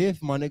for What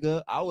If, my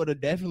nigga. I would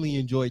have definitely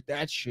enjoyed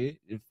that shit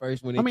at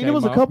first when it came there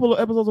was out. a couple of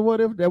episodes of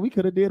What If that we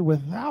could have did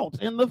without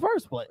in the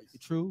first place.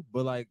 True,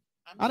 but like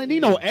I didn't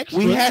need no extra.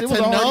 We had to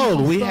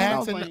know.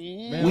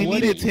 We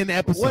needed 10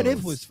 episodes. What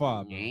If was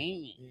fire,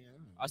 man.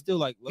 I still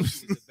like Loki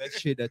was the best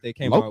shit that they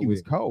came out with. Loki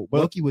was cold.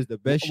 But Loki was the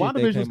best shit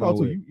they came out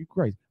with. You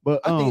crazy. But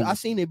I think I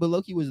seen it, but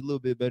Loki was a little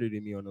bit better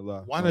than me on the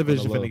line.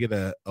 WandaVision finna get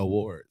an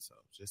award, so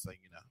just so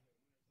you know.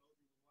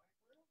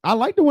 I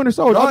like the Winter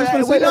Soldier. I was just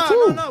gonna say that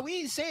too. No,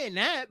 we ain't saying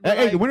that.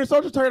 Hey, the Winter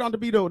Soldier turned out to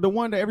be the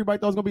one that everybody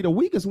thought was gonna be the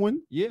weakest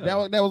one. Yeah,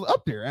 that was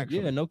up there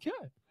actually. Yeah, no cap.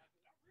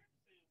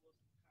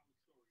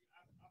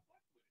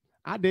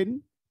 I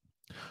didn't.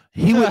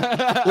 He would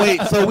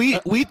wait. So we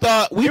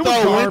thought It was Winter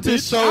garbage. I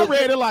Soldier.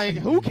 read it like,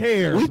 who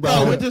cares? We bro?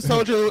 thought Winter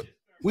Soldier.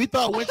 We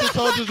thought Winter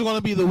Soldier was going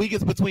to be the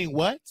weakest between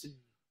what?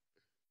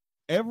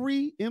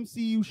 Every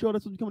MCU show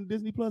that's coming to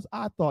Disney Plus,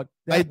 I thought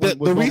Like that the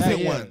was recent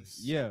yeah. ones.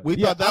 Yeah. We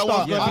Yeah, thought that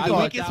was yeah, going I to be the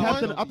thought weakest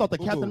that one. I thought the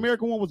Boo-boo. Captain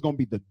America one was going to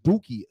be the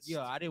dookiest.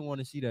 Yeah, I didn't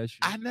want to see that shit.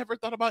 I never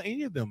thought about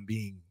any of them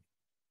being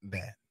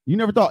that. You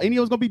never thought any of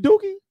it was going to be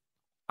dookie?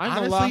 I ain't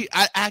gonna lie. Honestly,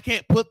 I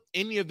can't put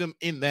any of them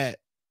in that.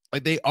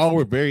 Like they all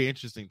were very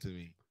interesting to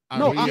me.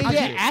 No, I'm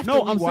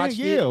saying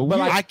yeah, but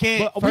like, I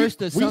can't. But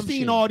first we've assumption.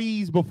 seen all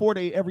these before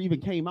they ever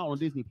even came out on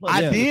Disney Plus. I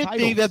Yeah, the did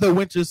titles. think that the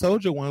Winter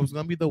Soldier one was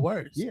going to be the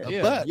worst.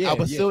 Yeah. But Yeah, I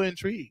was yeah. still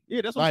intrigued.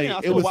 Yeah, that's what Like, I'm saying. I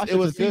it still was- watched it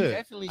was to see. good.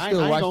 Definitely I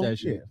still ain't watch gonna- that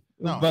shit.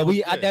 No, But it was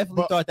I good. definitely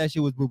But- thought that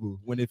shit was boo boo.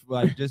 When it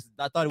like just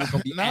I thought it was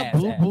gonna be Not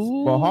ass. boo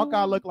boo. But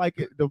Hawkeye looked like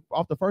it,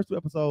 off the first 2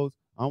 episodes.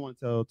 I don't want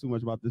to tell too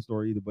much about this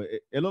story either, but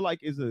it looked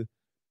like it's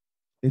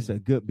a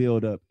good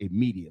build up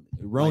immediately.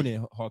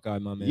 Ronin, Hawkeye,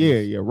 my man.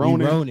 Yeah,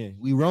 Ronin.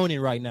 We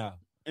Ronin right now.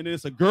 And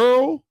it's a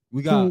girl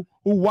We got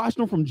who watched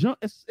them from jump.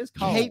 It's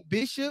called. Kate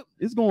Bishop.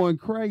 It's going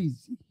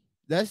crazy.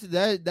 That's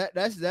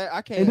that.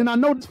 I can't. And then I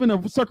know it's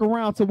finna circle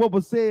around to what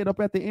was said up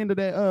at the end of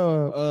that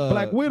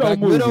Black Widow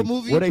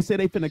movie, where they said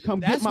they finna come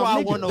That's get my why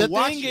I nigga. wanna The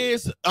watch thing it.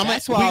 is,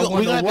 That's why I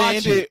wanna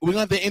watch it. We're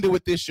going to end it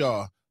with this,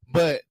 y'all.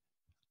 But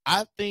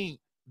I think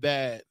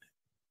that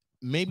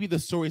maybe the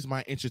stories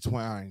might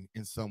intertwine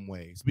in some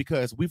ways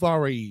because we've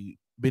already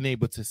been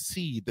able to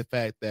see the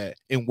fact that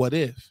in What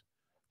If,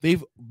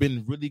 they've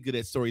been really good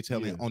at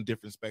storytelling on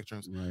different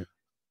spectrums. Right.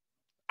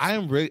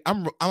 I'm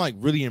like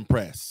really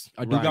impressed.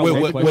 I do Right. got With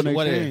one what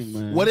question. if?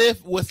 man. What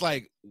if was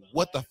like,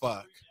 what the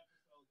fuck?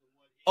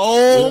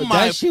 Oh That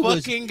my shit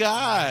was fucking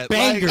god!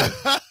 banger.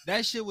 Like,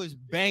 That shit was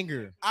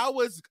banger. I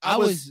was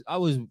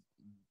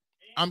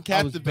I'm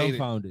captivated.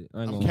 dumbfounded.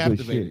 I ain't I'm gonna-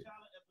 captivated.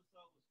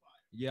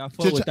 Yeah, I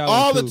fuck with that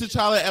All one the too.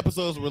 T'Challa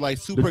episodes were like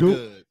super dude-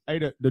 good, Hey,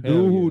 the dude Hell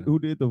who yeah. who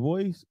did the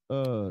voice,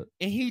 and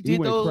he did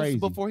went those crazy.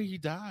 before he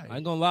died. I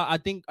ain't gonna lie. I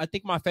think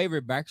my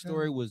favorite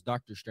backstory was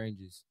Doctor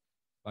Strange's.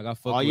 Like I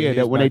fuck oh with yeah, his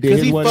that when they did Because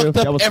his he what fucked if,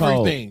 that up was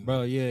cold. everything.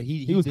 bro. Yeah,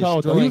 He was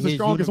cold. Though. He was the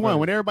strongest one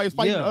when everybody's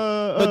fighting.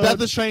 Yeah. But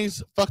Doctor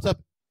Strange fucked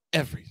up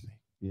everything.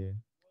 Yeah.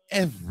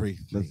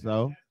 Everything.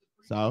 So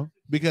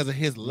Because of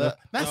his love.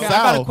 Not Okay, I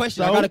got a Sal.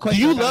 question. So, I got a question.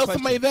 Do you I got a love question.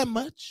 somebody that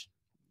much?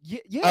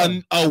 Yeah.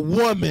 A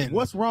woman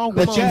what's wrong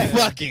with that you that?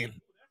 fucking.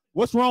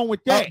 What's wrong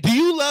with that? Do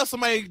you love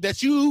somebody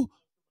that you?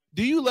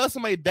 Do you love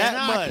somebody that And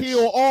I much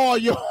kill all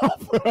y'all.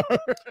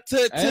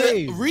 to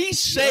Hey,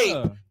 reshape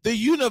yeah. the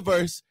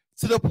universe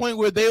to the point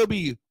where they'll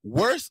be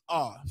worse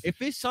off?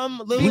 If it's some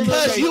little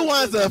Because you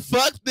want to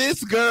fuck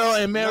this girl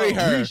and marry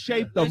her.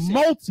 Reshape the Listen,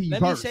 multiverse.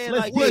 let me say it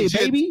Let's like get this. it,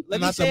 baby. Let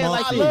me Not say the it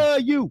like I this.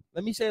 love you.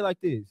 Let me say it like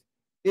this.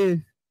 If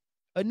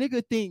a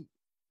nigga think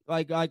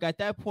like at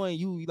that point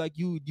you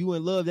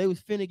in love, they was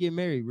finna get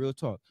married. Real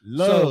talk.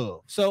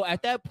 Love. So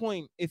at that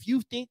point, if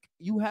you think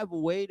you have a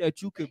way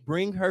that you could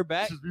bring her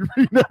back, Just be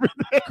reading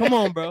everything. come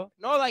on, bro.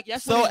 No, like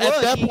that's So what it at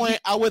was. that He- point,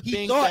 I would he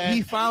think thought that.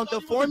 he found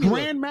the formula.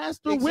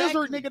 Grandmaster Exactly.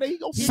 wizard nigga that he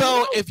gonna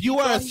So if you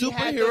are a thought he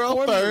had the superhero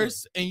formula.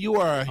 first and you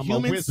are a I'm a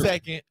human wizard.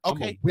 second, I'm a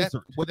okay,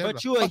 wizard. whatever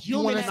But the you a fuck you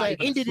human wanna at say.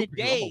 the end of the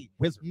day.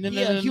 Wizard. No,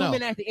 He a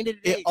human at the end of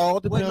the day. It all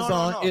depends Well, no,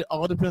 on it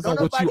all depends Don't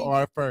on what you nobody-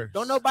 are first.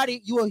 Don't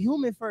nobody. You a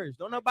human first.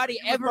 Don't nobody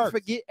Human ever first.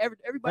 forget.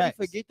 Everybody Facts.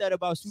 forget that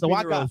about superheroes, So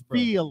I got bro.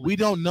 feelings. We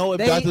don't know if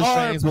They Doctor are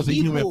Strange was a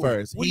human people.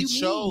 first. What He do you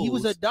chose. mean? He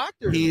was a doctor.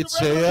 He He was a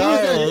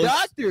chose.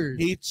 doctor.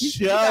 He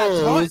He got taught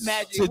chose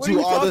magic. to What are do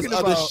you all this talking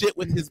other about? shit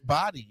with his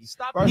body.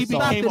 Stop. First He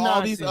off, became the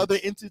all these nonsense. other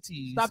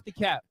entities. Stop the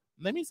cap.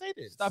 Let me say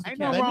this. Stop the Ain't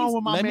cap. no Let me- wrong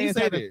with my let me man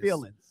say having this.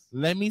 feelings.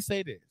 Let me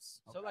say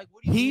this. So like,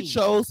 what do you He mean?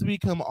 chose to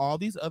become all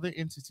these other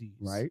entities,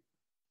 Right.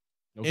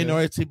 in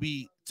order to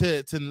be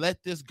to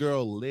let this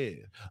girl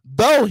live.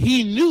 Though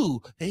he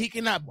knew that he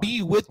cannot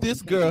be with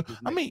this girl.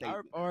 I mean, I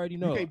already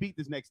You know. can't beat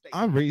this next state.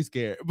 I'm really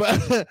scared,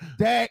 but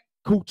That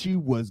coochie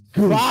was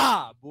good.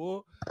 Five,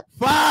 boy.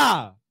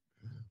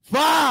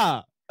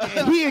 Five.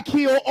 And he'll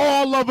kill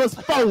all of us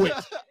for it.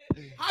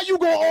 How you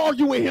gonna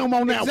argue with him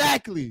on that?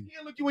 Exactly.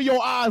 He'll look you in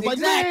your eyes like,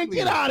 man, Exactly.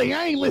 get out of here.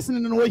 I ain't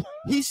listening to the way.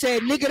 He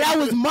said, "Nigga, that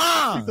was He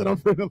mine." said, I'm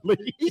finna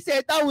leave. He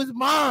said that was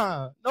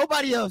mine.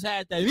 Nobody else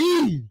had that.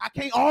 Me. I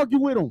can't argue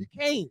with him. You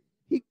can't.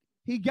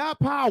 He got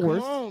Come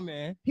powers. on,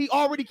 man. He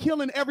already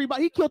killing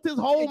everybody. He killed his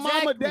whole mama,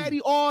 Exactly.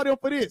 daddy, all them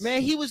for this.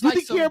 Man, he was you like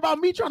think some. care about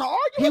me trying to argue?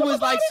 He with him was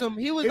about like it? some.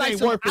 He was It like ain't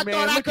some. worth it, I man.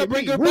 thought I Look could at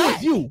bring me. her Who back.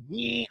 is you?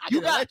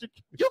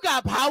 You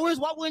got powers.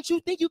 Why wouldn't you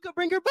think you could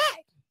bring her back?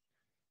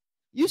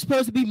 You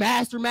supposed to be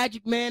master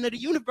magic man of the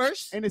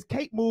universe. And his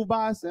cape moved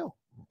by itself.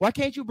 Why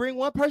can't you bring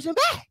one person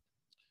back?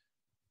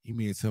 you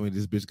mean to tell me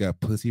this bitch got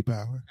pussy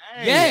power?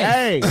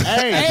 Yes.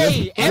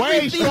 Hey, Hey, way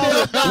every female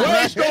stronger, got-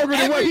 way stronger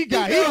than what he every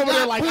got. He female over there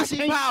got like,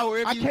 pussy power.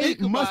 If I you can't think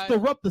about it.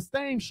 muster up the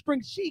same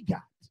strength she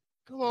got.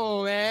 Come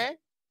on, man.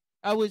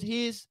 That was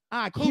his.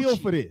 I Coochie. kill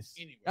for this.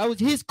 That was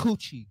his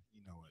coochie.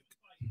 You know what?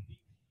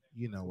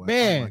 You know what?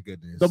 Man, oh my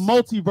goodness. The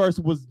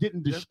multiverse was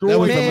getting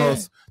destroyed.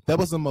 That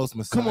was the most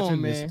Come on,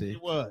 man. misogynistic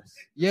It was.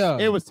 Yeah,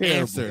 It was terrible.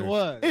 answer it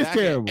was. It's that I could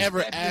terrible. ever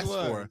Definitely ask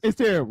was. for. It's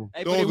terrible.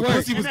 Hey, Oh, but it the worked.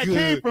 pussy was And that good.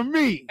 came from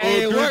me.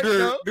 Hey, it worked,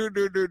 though.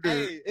 Dude.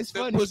 Hey, it's That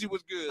funny. pussy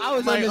was good. I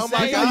was Like, on the oh my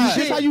same God.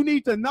 This how you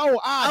need to know.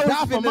 I I was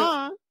die for finna-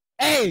 mine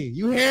Hey,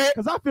 you hear it?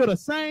 because I feel the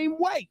same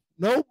way.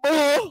 No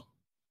bull.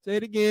 Say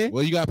it again.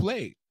 Well, you got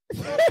played.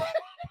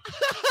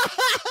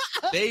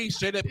 They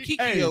straight up Hey,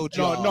 Kikio'd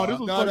y'all. no, this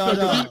was No, fucked no, up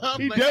 'cause no.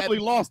 He Like, definitely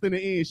lost in the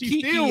end. She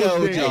still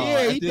Kikio'd was there. y'all. Yeah,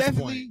 at he this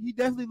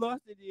definitely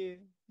lost it. Yeah,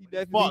 he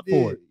definitely fought did.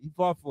 for it. He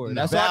fought for it.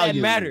 No. That's all that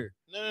Valiantly. matter.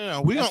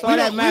 No. We That's gonna all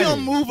that we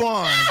gonna move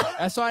on.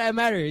 That's all that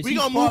matters. We He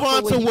gonna fought move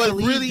on for to he what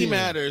believed really in.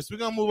 matters. We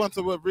gonna move on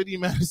to what really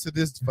matters to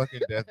this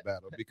fucking death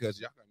battle because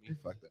y'all got me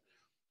fucked up.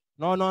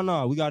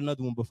 No. We got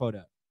another one before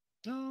that.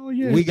 Oh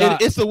yeah. We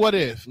got It's a what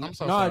if. I'm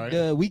so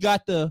sorry. we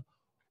got the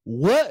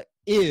what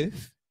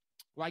if,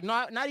 like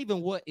not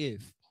even what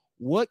if.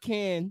 What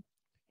can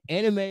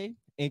anime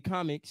and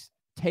comics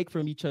take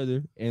from each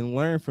other and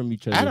learn from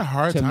each I had a other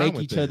hard to time make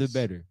with each other this.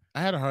 better?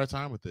 I had a hard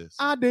time with this.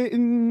 I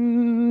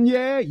didn't.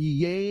 Yeah.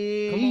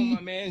 Come on,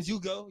 my man.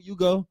 You go.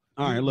 All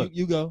right, look.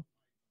 You go.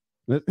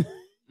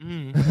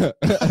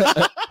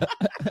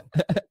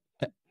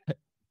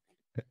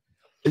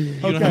 You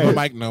don't have a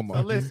mic no more.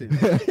 So listen.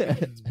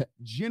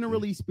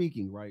 Generally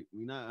speaking, right?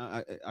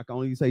 I can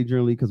only say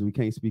generally because we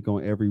can't speak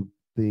on everything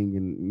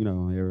and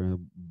every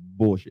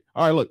bullshit.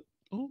 All right, look.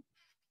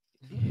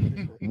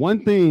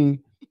 One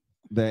thing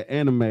that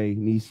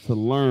anime needs to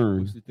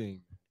learn What's the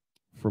thing?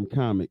 from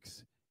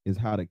comics is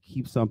how to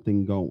keep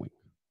something going.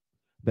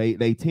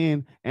 They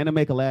tend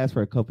anime can last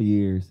for a couple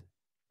years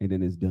and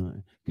then it's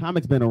done.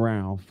 Comics been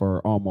around for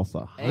almost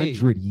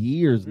 100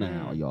 years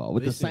now, y'all,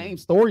 with listen. the same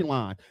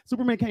storyline.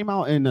 Superman came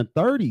out in the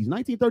 30s,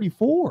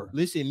 1934.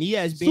 Listen, me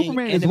as being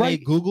Superman is anime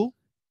right. Google,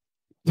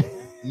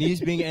 me as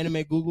being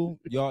anime Google,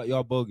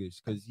 y'all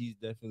bogus because he's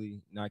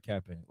definitely not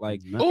capping.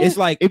 Like it's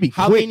like It'd be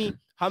how quick. many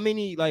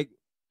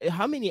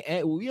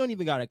we don't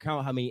even gotta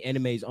count how many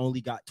animes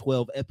only got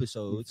 12 You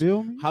episodes.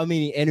 feel me? How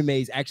many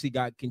animes actually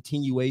got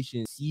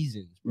continuation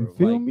seasons, bro? You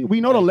feel Like, me? We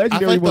know the I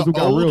legendary feel ones who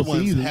like the got real old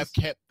ones seasons. have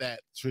kept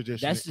that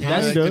tradition. That's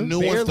Like, the new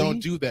ones barely- don't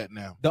do that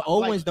now. the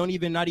old Like- ones don't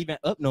even not even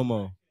up no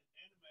more.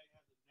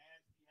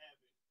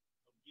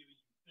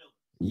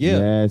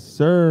 Yeah, Yes,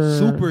 sir.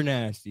 super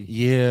nasty.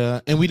 Yeah,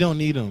 and we don't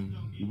need them.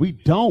 We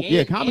don't.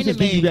 Yeah, An- comics just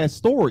give you anime- that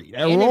story.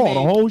 That raw, anime-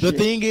 the whole The shit.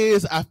 thing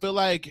is, I feel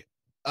like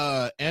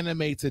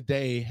anime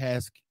today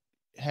has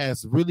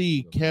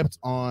really kept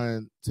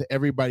on to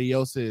everybody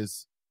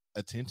else's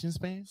attention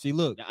span. See,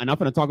 look, And I'm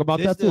gonna talk about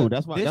This that the- too.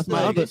 That's this that's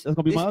my the- other. this- That's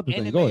gonna be my other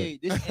thing. Go ahead.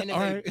 This anime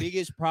All right.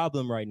 biggest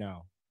problem right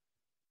now.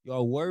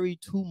 Y'all worry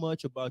too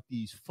much about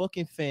these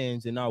fucking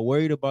fans and not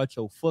worried about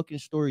your fucking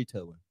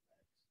storytelling.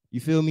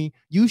 You feel me?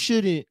 You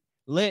shouldn't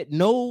let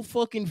no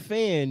fucking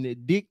fan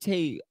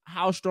dictate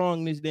how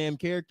strong this damn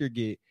character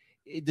get.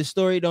 The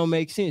story don't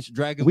make sense.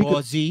 Dragon We Ball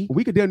could- Z.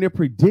 We could damn near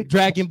predict.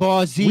 Dragon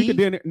Ball Z. We could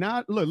damn near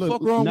now. Look.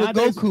 Fuck wrong with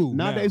nowadays, Goku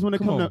Nowadays, now. when it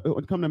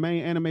Come come to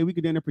main anime, we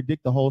could damn near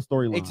predict the whole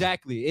storyline.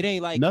 Exactly. It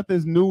ain't like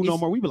Nothing's new no it's-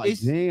 more. We be like,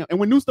 it's- damn. And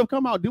when new stuff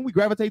come out, then we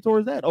gravitate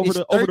towards that over it's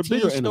the 13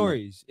 bigger anime.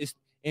 stories. It's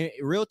in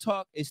real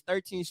talk. It's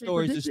 13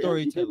 stories. The You can't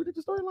storytelling. predict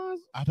the storylines.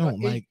 I don't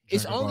like.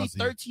 It's Dragon Ball only Z.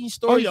 13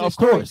 stories. yeah, and of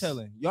course.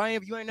 storytelling. You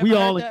ain't never We had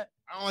all- that.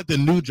 I don't like the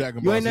new Dragon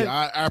You Ball ain't Z. never-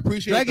 I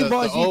appreciate Dragon the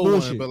Ball Z old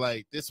bullshit. one, but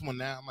like this one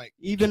now, I'm like,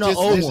 Even the just,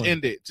 old just one.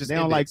 end it. Just They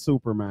end don't it. like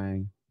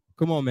Superman.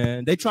 Come on,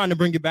 man. They trying to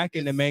bring it back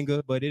in the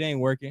manga, but it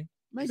ain't working.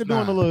 Manga It's doing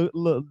a not.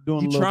 little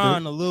doing You a little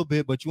trying bit. a little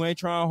bit, but you ain't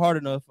trying hard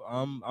enough.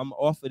 I'm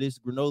off of this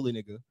granola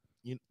nigga.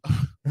 You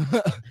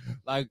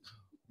Like,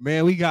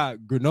 man, we got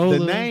granola.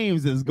 The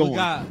names is we going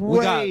got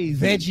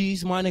crazy.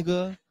 veggies, my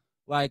nigga.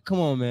 Like, come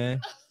on,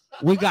 man.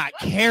 We got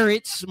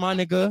carrots, my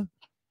nigga.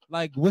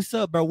 Like, what's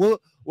up, bro?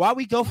 Why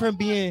we go from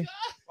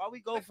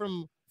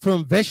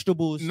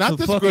vegetables Not to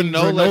this fucking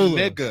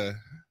granola, nigga.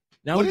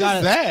 Now What we is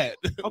got that?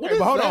 Okay,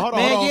 but hold on.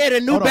 man, yeah, the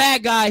new hold on.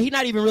 bad guy. He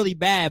not even really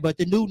bad, but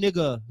the new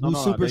nigga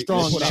who's super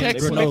strong. put out- named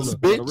they put out Granola.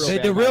 the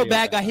bitch. The real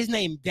bad guy, his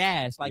name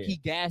Gas. Like Yeah. he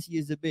gassy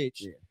as a bitch.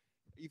 Yeah.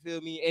 You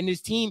feel me? And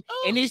his team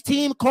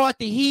caught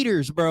the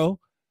heaters, bro.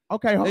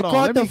 Okay, hold They on.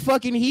 caught Let the me-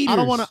 fucking heaters. I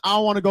don't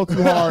want to go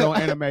too hard on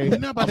anime. We're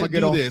not about I'ma to get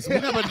do on- this.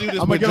 We're not about to do this. I'm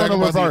gonna with get on the Dragon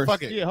Ball Z. reverse.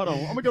 Fuck it. Yeah, hold on.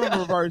 I'm gonna get on the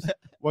reverse.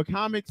 What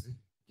comics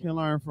can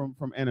learn from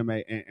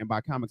anime, and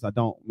by comics I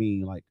don't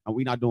mean like I'm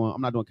not doing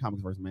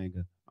comics versus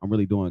manga. I'm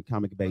really doing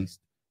comic based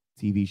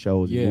TV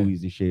shows and Yeah.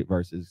 movies and shit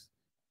versus.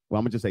 Well,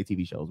 I'm gonna just say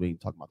TV shows. We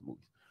ain't talking about the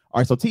movies. All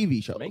right, so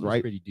TV shows, Manga's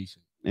right? pretty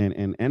decent.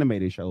 And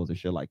animated shows and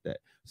shit like that.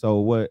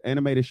 So what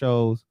animated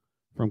shows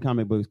from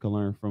comic books can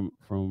learn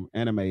from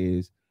anime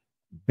is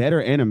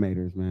better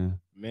animators, man.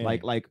 Man.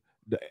 Like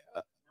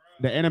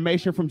the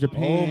animation from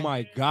Japan. Oh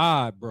my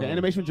god, bro. The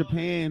animation from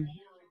Japan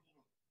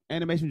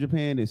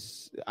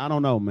is I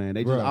don't know, man.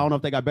 They just Bro. I don't know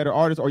if they got better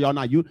artists or y'all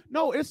not you.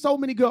 No, it's so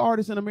many good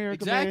artists in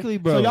America, man. Exactly,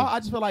 bro. So y'all, I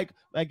just feel like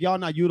y'all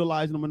not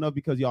utilizing them enough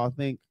because y'all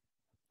think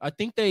I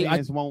think they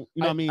fans won't.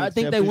 You know what I mean? I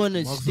think they Accept it. want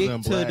to Most of stick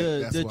them to black,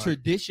 the that's why.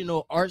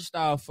 traditional art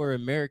style for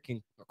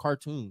American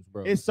cartoons,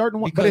 bro. It's certain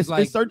ones, but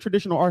it's certain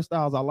traditional art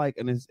styles I like,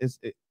 and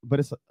but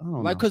it's I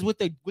don't know. Because with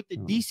the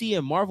DC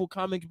and Marvel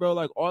comics, bro,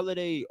 like all of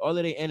they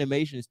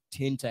animations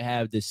tend to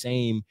have the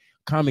same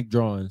comic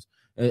drawings.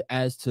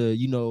 As to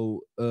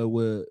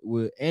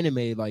with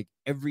anime, like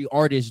every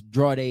artist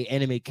draw their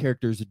anime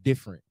characters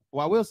different.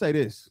 Well, I will say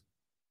this: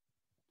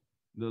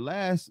 the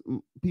last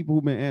people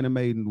who've been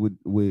animating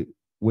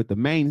with the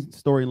main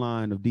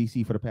storyline of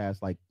DC for the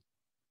past like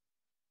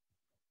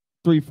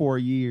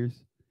 3-4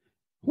 years,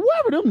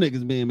 whoever them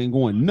niggas been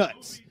going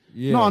nuts.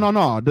 Yeah.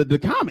 No. The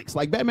comics,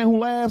 like Batman Who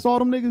Laughs, all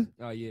them niggas.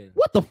 Oh yeah.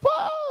 What the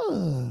fuck?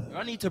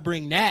 I need to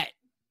bring that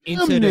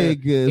into the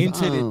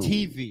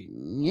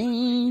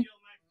TV.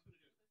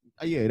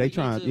 Yeah, they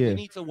trying. They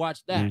need to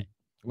watch that.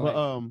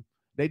 Well,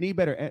 they need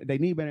better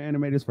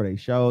animators for their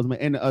shows, man.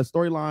 And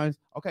storylines.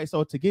 Okay,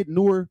 so to get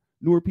newer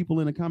people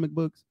in the comic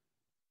books,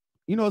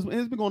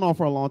 it's been going on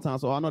for a long time.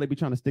 So I know they be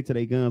trying to stick to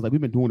their guns. Like we've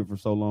been doing it for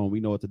so long, we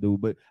know what to do.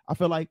 But I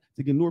feel like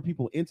to get newer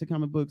people into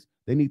comic books,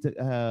 they need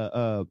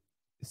to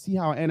see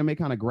how anime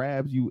kind of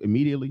grabs you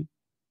immediately.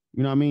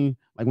 You know what I mean?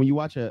 Like when you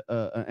watch an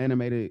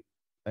animated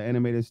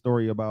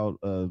story about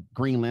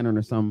Green Lantern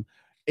or something,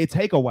 it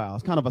take a while.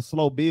 It's kind of a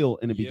slow build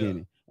in the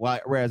beginning.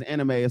 Whereas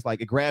anime, it's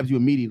like it grabs you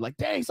immediately. Like,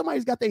 dang,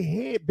 somebody's got their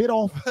head bit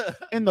off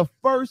in the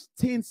first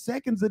 10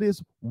 seconds of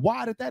this.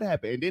 Why did that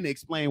happen? And then they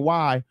explain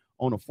why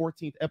on the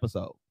 14th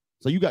episode.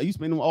 So you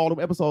spend all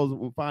the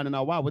episodes finding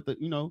out why.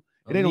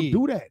 And they don't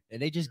do that. And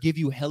they just give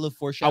you hella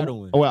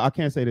foreshadowing. Well, I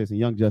can't say this. In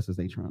Young Justice,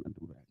 they trying to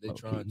do that. They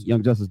trying to.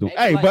 Young Justice doing.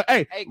 Hey,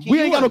 we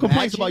ain't got no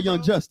complaints about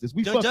Young Justice.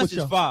 We fuck with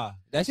y'all. Fire.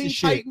 That's Teen the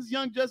shit. Titans,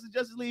 Young Justice,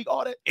 Justice League,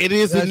 all that. It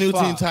is the new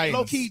Teen Titans.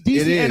 Low key,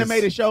 DC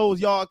animated shows,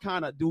 y'all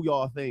kind of do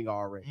y'all thing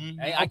already. Mm-hmm.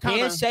 Hey, I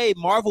can't say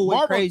Marvel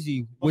went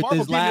crazy with Marvel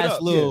this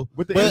last little.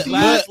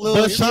 Yeah.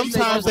 But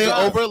sometimes they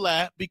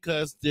overlap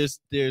because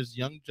there's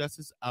Young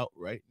Justice out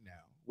right now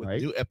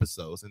with new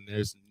episodes, and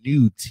there's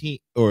new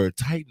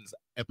Titans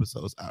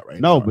episodes out right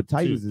now. No, but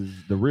Titans is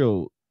the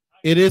real.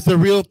 It is the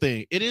real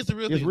thing. It is the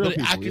real thing. But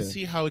people, I can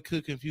see how it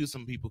could confuse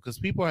some people because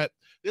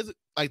there's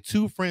like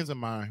two friends of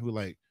mine who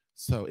like,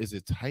 so is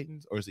it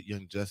Titans or is it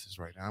Young Justice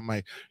right now? I'm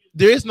like,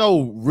 there is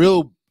no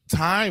real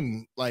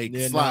time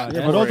slot.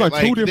 Yeah, but those are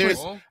two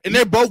different, and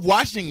they're both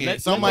watching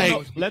it. So I'm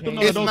like, let them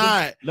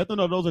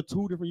know those are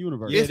two different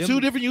universes. It's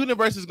two different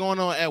universes going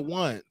on at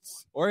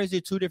once. Or is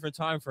it two different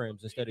time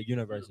frames instead of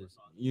universes?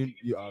 You okay?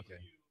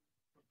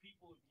 For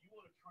people, if you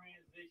want to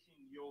transition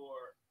your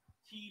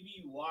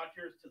TV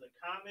watchers to the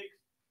comics,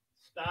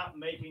 stop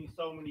making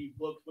so many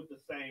books with the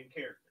same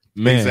characters.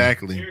 Man.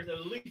 Exactly. There's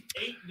at least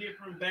 8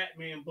 different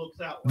Batman books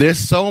out. There's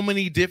so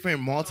many different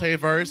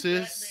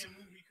multiverses. So when Batman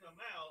movie come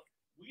out,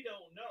 we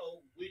don't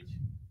know which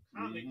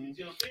comic to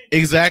jump into.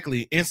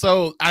 Exactly. And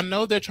so I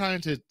know they're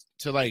trying to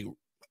like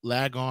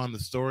lag on the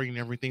story and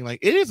everything. Like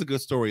it is a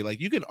good story. Like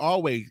you can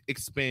always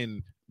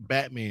expand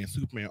Batman,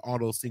 Superman, all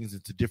those things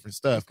into different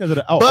stuff. Because of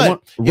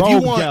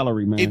the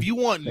gallery, man. If you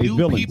want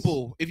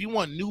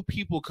new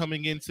people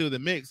coming into the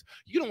mix,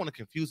 you don't want to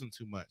confuse them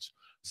too much.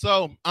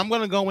 So I'm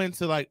gonna go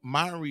into like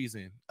my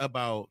reason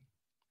about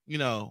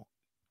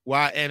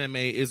why anime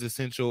is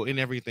essential in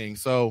everything.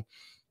 So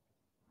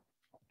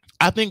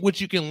I think what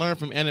you can learn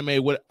from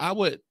anime, what I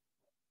would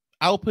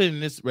put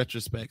in this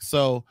retrospect.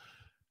 So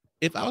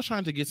if I was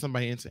trying to get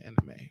somebody into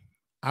anime,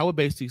 I would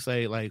basically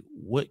say like,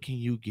 what can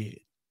you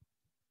get,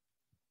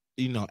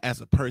 as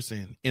a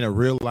person in a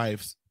real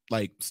life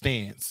like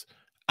stance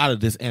out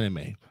of this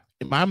anime?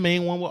 And my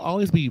main one will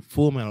always be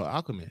Full Metal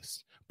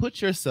Alchemist.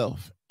 Put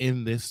yourself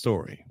in this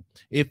story.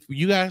 If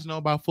you guys know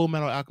about Full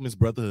Metal Alchemist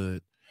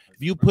Brotherhood,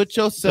 if you put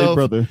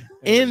yourself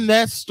in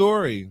that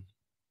story,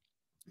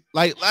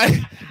 like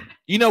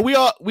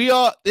we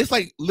all it's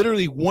like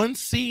literally one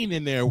scene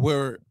in there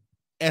where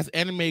as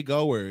anime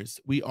goers,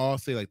 we all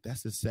say like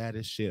that's the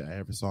saddest shit I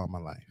ever saw in my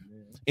life.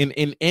 In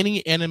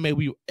any anime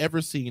we've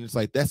ever seen, it's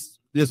like there's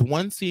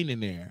one scene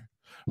in there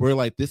where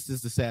like this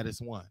is the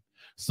saddest one.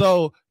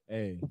 So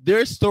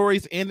there's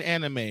stories in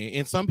anime,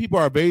 and some people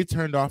are very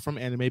turned off from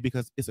anime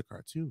because it's a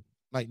cartoon.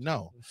 Like,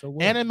 no,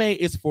 anime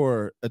is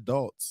for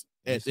adults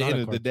at the end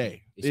of the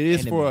day. It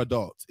is for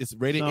adults. It's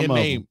rated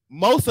MA.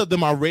 Most of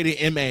them are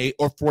rated MA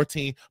or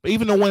 14, but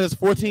even the one that's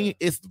 14,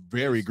 it's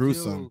very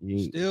gruesome.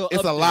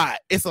 It's a lot.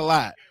 It's a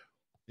lot.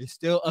 It's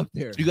still up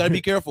there. You got to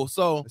be careful.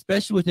 So,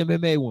 especially with the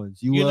MMA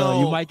ones, you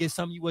might get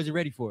something you wasn't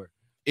ready for.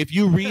 If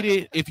you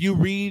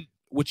read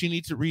what you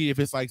need to read, if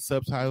it's like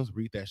subtitles,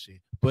 read that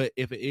shit. But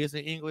if it is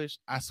in English,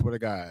 I swear to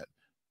God,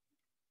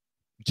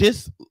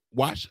 just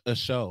watch a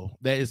show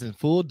that is in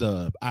full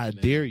dub. I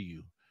dare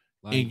you.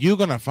 And you're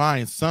going to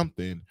find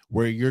something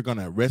where you're going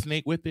to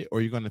resonate with it or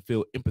you're going to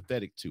feel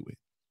empathetic to it.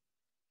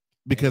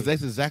 Because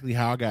that's exactly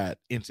how I got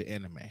into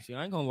anime. See,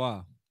 I ain't going to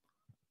lie.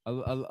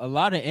 A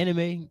lot of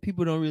anime,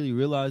 people don't really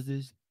realize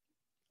this.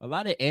 A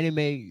lot of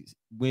anime,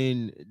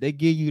 when they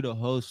give you the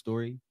whole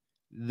story,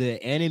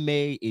 the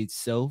anime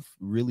itself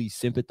really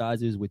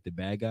sympathizes with the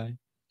bad guy.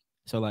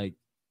 So, like,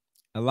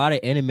 a lot of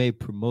anime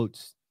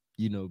promotes,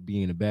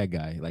 being a bad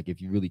guy. Like, if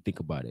you really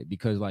think about it,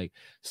 because like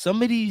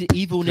some of these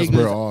evil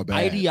niggas'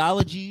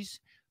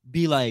 ideologies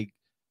be like,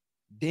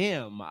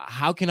 damn,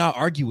 how can I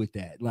argue with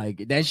that?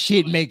 Like that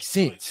shit makes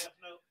sense.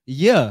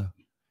 Yeah.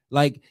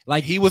 Like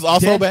he was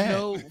also Death bad.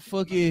 Note,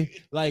 fucking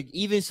like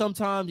even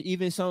sometimes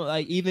even some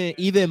like even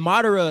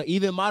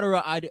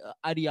Madara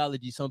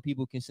ideology some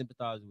people can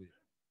sympathize with.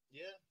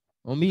 Yeah.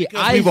 On me,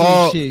 Because we've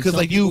all because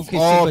like people you've can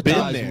all been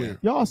sympathize there. with.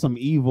 Y'all some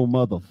evil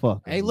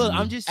motherfuckers. Hey, look,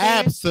 man. I'm just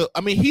saying. Absolutely.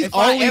 I mean, he's If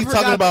I always ever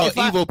talking got- about if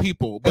I- evil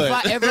people, but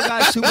If I ever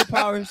got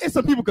superpowers, And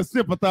some people can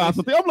sympathize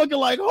with it. I'm looking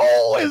like,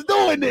 who is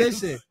doing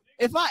this? listen.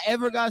 If I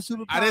ever got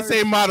superpowers, I didn't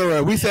say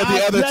Madara. We said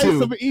the other That's two.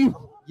 some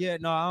evil, yeah,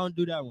 no, I don't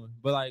do that one.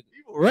 But like,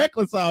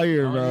 reckless out I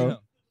here, don't bro. know.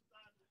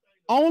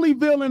 Only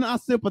villain I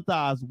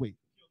sympathize with,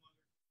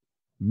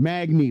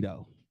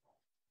 Magneto.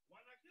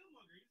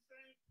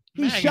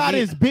 He shot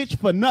his bitch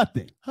for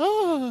nothing.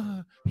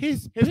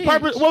 His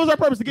Purpose. What was her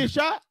purpose? To get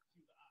shot?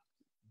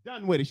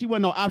 Done with it. She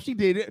wasn't no op. She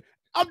did it.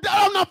 I'm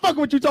not fucking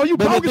with you, Joe. You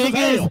But the bogus thing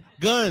as is, hell.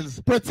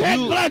 guns. Protect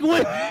black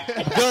women.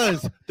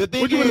 Guns. The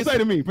thing What you want is, to say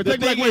to me? the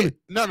Protect thing black women. is,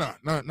 no,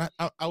 not.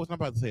 I was not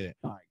about to say that.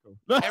 All right,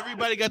 cool.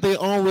 Everybody got their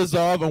own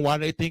resolve on why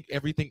they think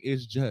everything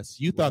is just.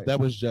 You thought Right. that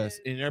was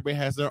just, and everybody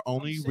has their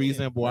only saying,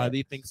 reason why right.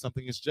 they think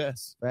something is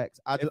just. Facts.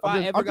 If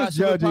I ever got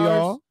judging superpowers,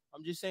 y'all.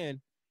 I'm just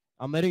saying.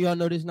 I'm letting y'all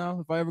know this now.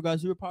 If I ever got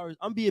superpowers,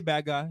 I'm be a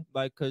bad guy.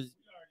 Like, cause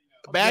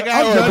A bad I'm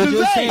guy or a judging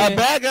vigilante? Zay. A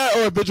bad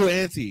guy or a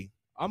vigilante?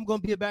 I'm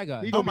gonna be a bad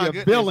guy. He Oh gonna my be a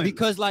goodness. villain.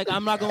 Because like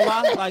I'm not gonna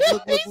lie. Like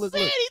look.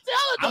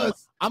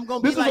 I'm gonna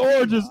be This is like an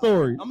origin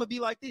story. I'm gonna be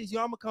like this. You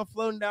know, I'm gonna come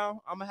floating down.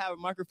 I'm gonna have a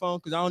microphone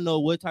because I don't know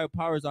what type of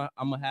powers I'm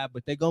gonna have,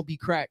 but they gonna be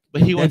cracked.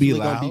 But he won't be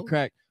Definitely loud. gonna be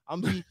cracked.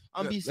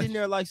 I'm be sitting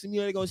there like some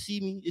they gonna see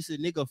me. It's a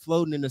nigga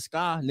floating in the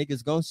sky.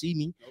 Niggas gonna see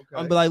me.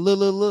 I'm be like,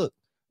 look.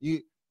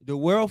 The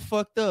world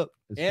fucked up,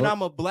 and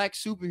I'm a black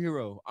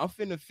superhero. I'm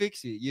finna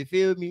fix it. You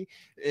feel me?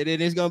 And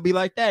then it's gonna be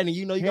like that. And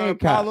you know you got a Hancock.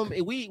 problem.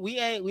 And we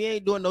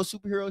ain't doing no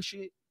superhero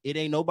shit. It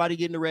ain't nobody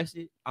getting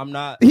arrested. I'm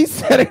not. He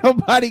said ain't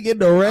nobody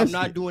getting arrested.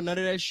 I'm not doing none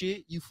of that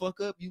shit. You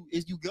fuck up, you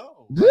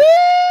gone. Damn.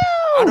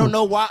 I don't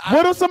know why.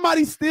 What if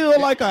somebody steal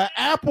like an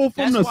apple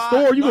from the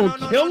store? You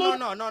gonna kill him?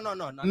 No.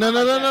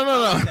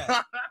 No.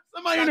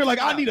 Somebody in there like,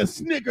 I need a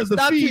Snickers to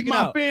Stop feed tweaking my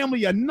out.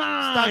 family a 9.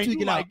 Stop You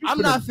tweaking like, out. you I'm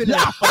finna not finna.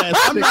 die for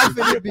that I'm not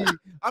Snickers. finna be.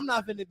 I'm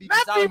not finna be.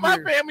 Not out feed my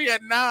here. family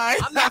at 9.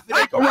 I'm not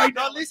finna. Right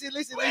No, now. listen.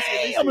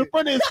 I'm in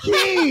front of his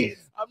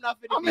kids. I'm not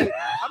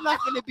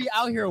finna be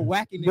out here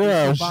whacking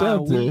There are niggas for buying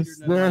weed or shelters.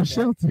 nothing There are like that.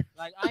 shelters.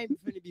 Like I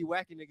ain't finna be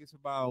whacking niggas for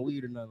buying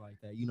weed or nothing like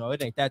that. You know,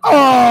 it ain't that.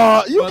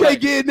 Oh, you But, can't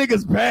like, get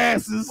niggas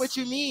passes. What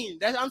you mean?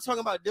 I'm talking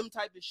about them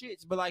type of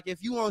shits. But like,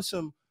 if you want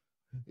some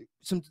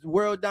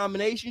world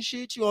domination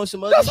shit, you want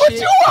some other That's what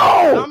shit. you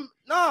want.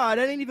 Nah,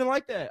 that ain't even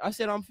like that. I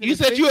said I'm. You finna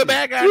said fix you a it.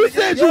 bad guy. You nigga.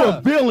 said you Yeah.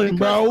 a villain, Because,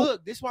 bro.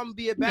 Look, this why I'm gonna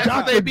be a bad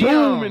Dr. guy.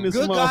 Doom in this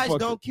Good guys motherfucker.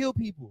 don't kill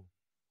people.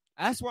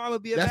 That's why I'm gonna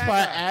be a That's bad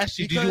why I guy. asked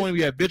you, did Because you want to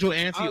be a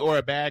vigilante I'm- or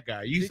a bad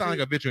guy? You sound like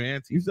a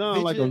vigilante. You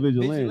sound like a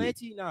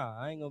vigilante. Nah,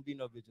 I ain't gonna be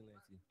no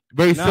vigilante.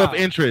 Very Nah,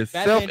 self-interest.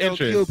 Batman don't kill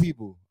Self-interest.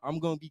 people. I'm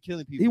gonna be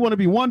killing people. He want to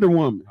be Wonder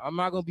Woman. I'm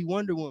not gonna be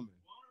Wonder Woman.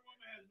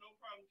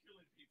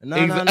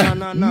 No.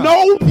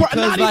 No, Because,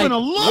 not like, even a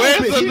little Where's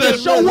bit. the, He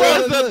just show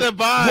where's up. the It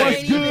divide? What's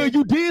ain't good? even-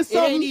 You did It ain't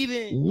something.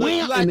 even. Wham, You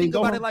and gotta then think go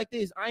about home. it like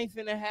this. I ain't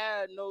finna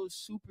have no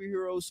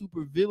superhero,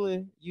 super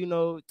villain,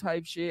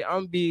 type shit.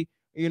 I'm be,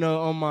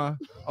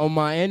 on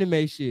my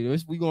anime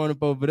shit. We going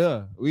up over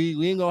there.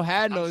 We ain't gonna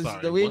have no. I'm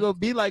sorry, we ain't what? gonna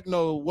be like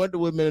no Wonder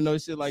Woman or no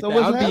shit like So that.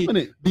 what's I'll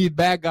happening? be a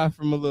bad guy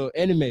from a little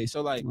anime.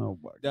 So like. Oh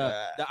my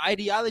The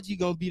ideology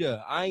gonna be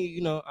there. I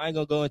ain't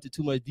gonna go into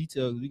too much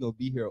detail. We gonna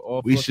be here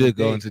all. We fucking should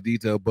go day. into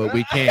detail, but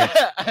we can't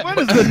What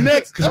is the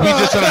next? because we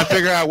just trying to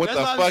figure out what That's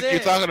the what I'm fuck you're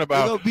saying. talking We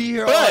about. gonna be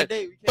here But- all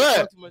day. We can't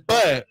talk too much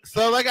about that. But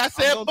so like I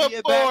said gonna be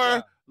a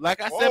bad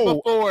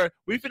before, Whoa.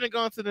 we finna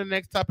go into the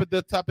next topic,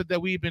 the topic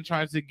that we've been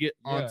trying to get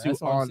Yeah, onto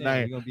that's what I'm all saying.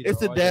 night. We gonna be there It's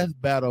the all day. death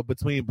battle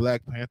between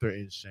Black Panther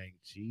and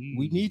Shang-Chi.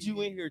 We need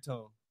you in here,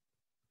 Tone.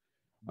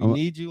 We Oh.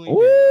 need you in Ooh.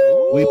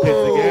 here. We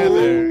put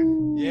together.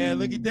 Yeah,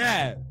 look at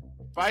that.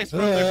 Fights from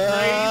the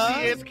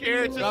craziest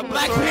characters got from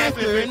Black the source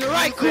Panther in the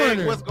right Say,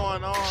 corner. What's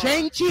going on?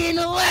 Shang-Chi in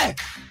the left.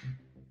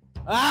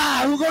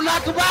 Who gonna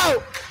knock him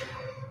out?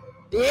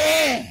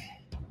 Yeah.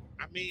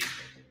 I mean,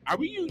 are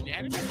we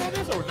unanimous on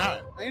this or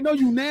not? Ain't no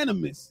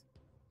unanimous.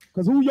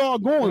 Cause who y'all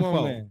going Come on,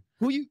 for? man.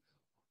 Who you?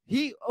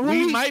 Who We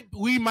he- might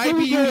who be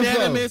we going for?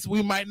 unanimous.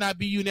 We might not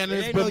be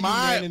unanimous, ain't but no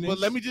mine. unanimous. But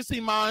let me just see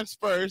mine's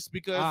first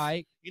because All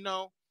right.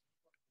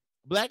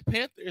 Black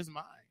Panther is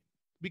mine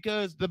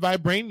because the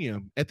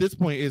vibranium at this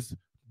point is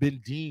been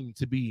deemed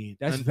to be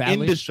That's valid.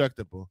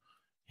 indestructible.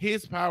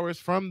 His powers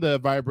from the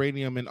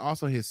vibranium and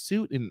also his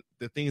suit and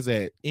the things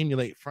that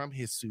emulate from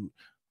his suit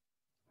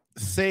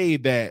say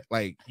that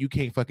like you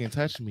can't fucking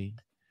touch me.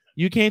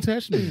 You can't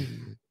touch me.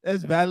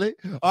 That's valid.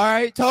 All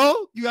right,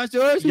 Toe, you got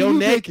yours. Who Your you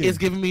neck picking? is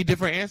giving me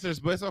different answers,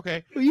 but it's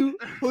okay.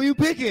 Who you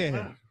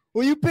picking?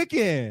 Who you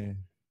picking?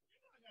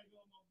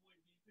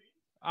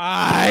 All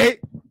right.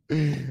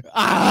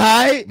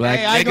 Black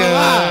Hey, I ain't gonna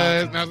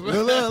lie.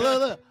 niggas.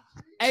 Look.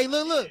 Hey,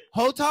 look.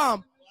 Whole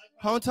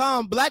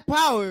time. Black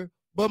power.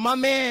 But my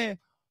man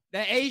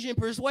that Asian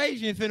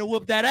persuasion finna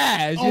whoop that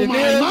ass. Oh you my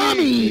feel me?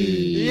 mommy.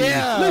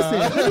 Yeah. Listen,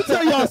 let me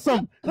tell y'all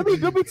something.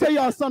 Let me tell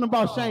y'all something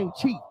about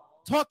Shang-Chi.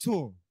 Talk to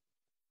him.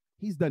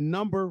 He's the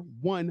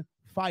 #1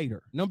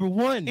 fighter Number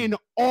one. in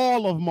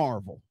all of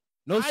Marvel.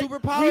 No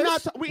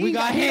superpowers. We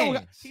got hands.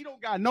 He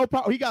don't got no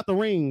power. He got the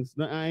rings.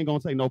 I ain't gonna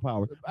say no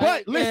powers. But Yeah,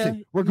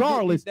 listen,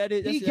 regardless,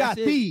 he got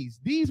it.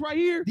 these right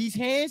here. These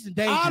hands and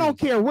dangerous. I don't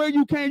care where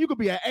you came. You could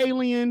be an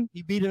alien.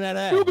 He beating that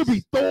ass. You could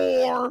be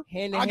Thor.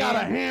 Hand to I got a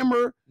hand.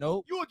 hammer.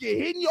 Nope. You will get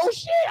hit in your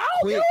shit. I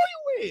don't Quick. care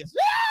who you is.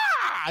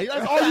 Yeah,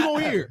 that's all you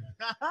gonna hear.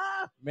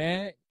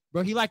 Man,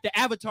 bro, he like the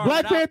Avatar.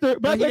 Black Panther.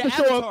 Black he the Panther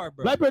show Avatar, up.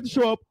 bro. Black Panther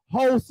show up.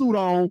 Whole suit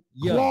on.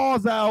 Yeah.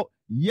 Claws out.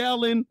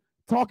 Yelling.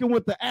 Talking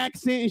with the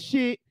accent and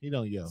shit. He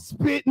don't yell.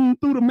 Spitting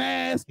through the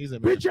mask. He's a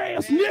Bitch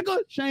ass nigga.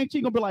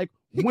 Shang-Chi gonna be like,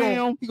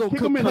 wham. He gonna kick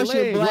him in the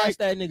leg, right?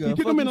 that nigga. You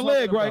kick him in the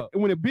leg, right?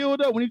 And when it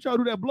build up, when he try to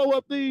do that blow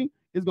up thing,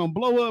 it's gonna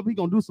blow up. He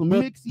gonna do some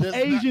mixy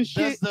Asian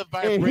shit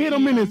and hit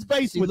him in his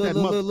face with that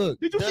mother. Look.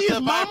 Did you see his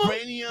mama?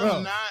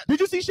 Vibranium not? Did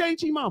you see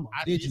Shang-Chi mama?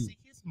 I Did did you? see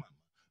his mama.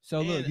 So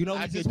look, you know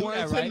I he just just do wanted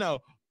that, to right? know.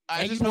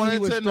 I And just you know he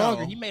wanted was to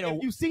stronger. know. He made a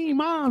If you seen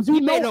moms, you He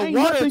know made a ain't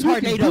water nothing you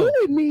can tornado. do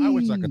with me. I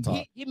wish I could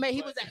talk. he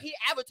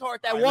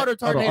avatared that Alright, water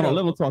Hold tornado. on,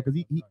 let him talk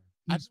because he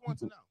I just want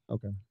to know.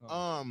 Okay.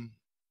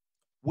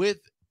 With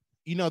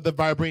the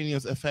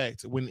vibranium's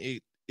effect when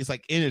it's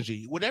like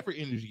energy, whatever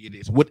energy it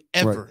is,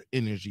 whatever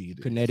energy it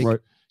is, Kinetic. Right.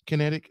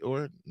 kinetic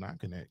or not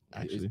kinetic.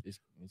 Actually, It's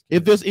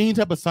if there's any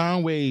type of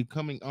sound wave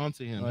coming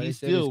onto him, No, he they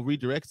said still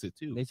redirects it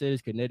too. They said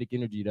it's kinetic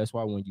energy. That's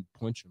why when you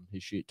punch him,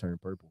 his shit turn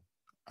purple.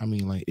 I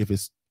mean, like if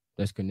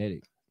That's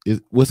kinetic.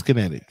 what's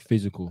kinetic?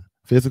 Physical.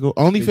 Physical?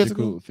 Only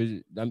physical?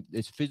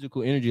 It's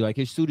physical energy. Like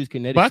his suit is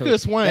kinetic. But I so could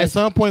have sworn at that's-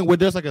 some point where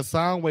there's like a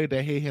sound wave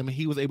that hit him and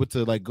he was able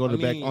to like go to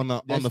back on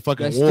the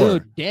fucking that's war. still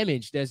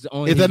damage. That's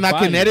on. Is his that not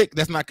body. kinetic?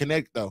 That's not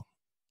kinetic though.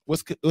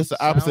 What's the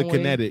opposite Sound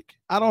wave? kinetic?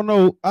 I don't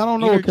know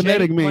what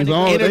kinetic means. my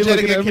nigga. Oh, they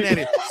Energetic looking and at me.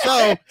 kinetic.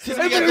 So since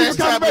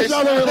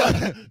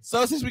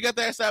we got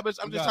that established,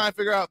 I'm You just got trying to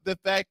figure out the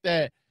fact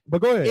that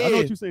But go ahead. I know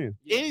what If- you're saying.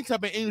 any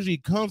type of energy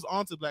comes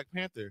onto Black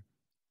Panther.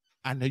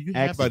 I know you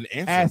Ask have it. an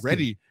Ask answer it.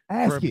 ready.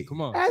 Ask it. Come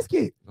on. Ask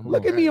it. Come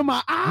Look on, at me man. in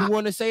my eye. You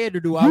want to say it or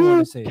do I want You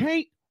to say it?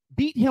 can't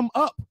beat him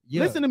up.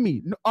 Yeah. Listen to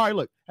me. No, all right,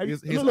 look.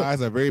 His look.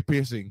 eyes are very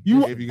piercing.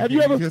 You- If have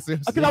you ever- can see-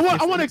 Because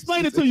I want to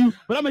explain it to you,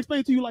 but I'm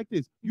explaining to you like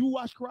this. You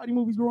watch karate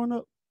movies growing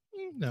up?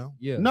 No.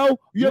 Yeah. No, you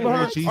Yeah, ever they're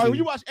heard? cheesy. All right,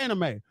 you watch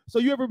anime. So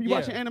you ever be Yeah.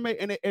 watching anime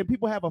and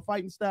people have a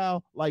fighting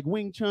style like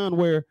Wing Chun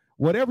where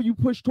whatever you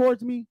push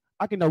towards me,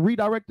 I can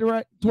redirect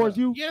it towards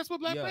you. Yeah, that's what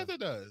Black Yeah. Panther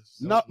does.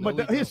 No, No,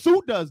 but he his don't.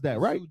 suit does that,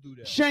 right? His suit do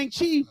that.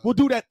 Shang-Chi will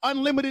do that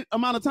unlimited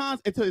amount of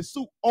times until his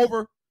suit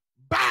over,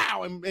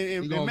 bow, and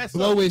He gonna mess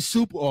blow up. his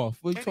soup off.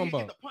 What you And talking he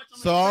get about? to punch him in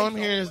So the all face I'm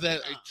hearing all is the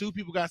that time. two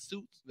people got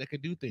suits that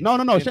can do things. No,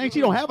 And- Shang-Chi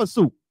don't have a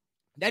suit.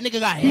 That nigga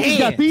got He hands.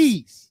 got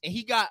these. And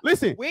he got.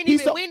 Listen, We ain't he's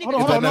even- so- we ain't hold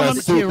even on, talking hold on,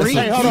 about let me-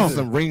 the hey, hold on.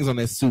 Some rings on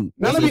that suit.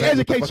 Now let me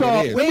educate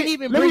y'all. We Let ain't me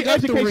even let me bring up the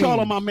educate y'all ring.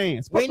 on my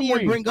man's. We Fuck ain't them even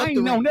rings. bring up I ain't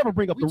the no ring. never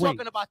bring up We the ring.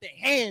 talking about the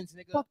hands,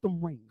 nigga. Fuck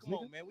them rings. Come nigga.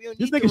 on, man. We don't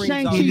This need nigga the rings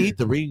Shang-Chi- out He here. need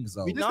the rings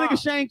though. This Nah. nigga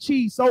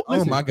Shang-Chi, so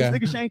listen, my God. this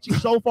nigga Shang-Chi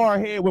so far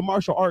ahead with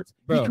martial arts.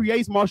 Bro. He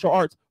creates martial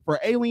arts for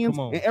aliens Come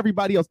on. and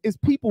everybody else. It's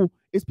people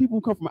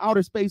who come from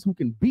outer space who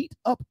can beat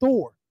up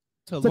Thor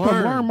To to come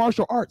learn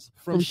martial arts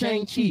from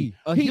Shang-Chi,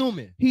 a He-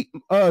 human.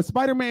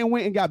 Spider-Man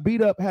went and got beat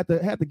up, had to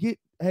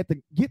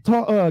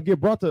get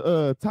brought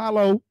to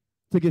Talo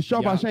to get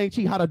shown by Yeah.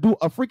 Shang-Chi how to do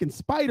a freaking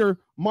spider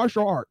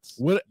martial arts.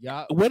 What?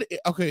 Yeah. What?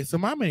 Okay, so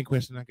my main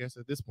question, I guess,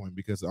 at this point,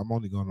 because I'm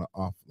only going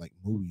off like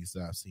movies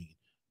that I've seen.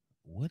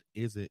 What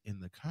is it in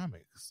the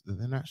comics that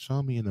they're not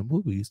showing me in the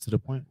movies to the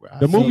point where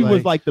The I feel movie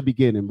was like the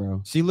beginning,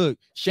 bro. See, look,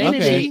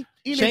 Okay.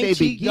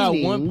 Shang-Chi got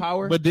one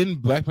power. But didn't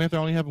Black Panther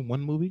only have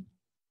one movie?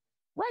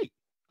 Right.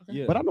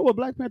 Yeah. But I know what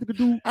Black Panther could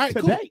do right,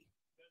 cool. today. Best way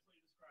to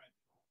describe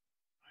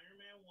it. Iron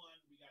Man 1,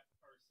 we got the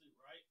first suit,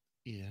 right?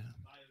 Yeah.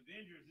 By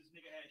Avengers, this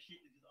nigga had shit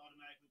that just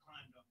automatically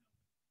climbed up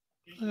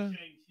him. Can you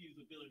change his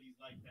abilities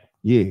like that?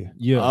 Yeah.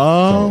 Yeah.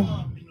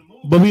 In the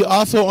movie, But we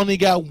also only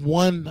got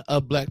one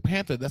Black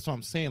Panther. That's what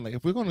I'm saying. Like,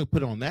 if we're going to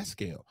put it on that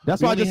scale,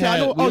 That's we why I only just said I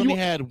had- know. we Oh, only you,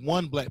 had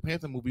one Black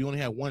Panther movie. We only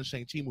had one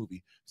Shang-Chi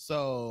movie.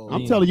 So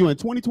I'm telling you, in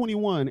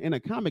 2021, in a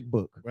comic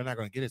book, we're not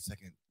going to get a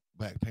second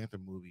Black Panther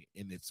movie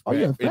in its Oh,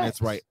 yeah, in its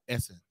facts. right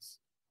essence.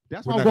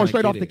 that's We're why I'm not going gonna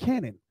straight get off the it.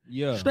 canon.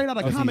 Yeah. Straight out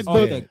of Oh, comic oh,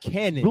 book. the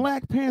canon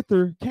Black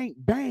Panther can't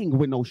bang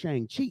with no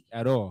Shang-Chi.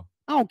 at all.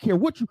 I don't care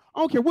what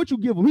you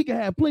give him. He can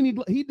have plenty.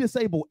 He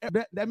disabled.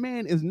 That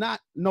man is not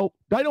no.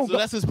 They don't. So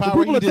that's his the power.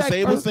 people He attack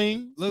disables Earth-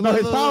 things. Look, No, look,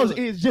 his look, powers look.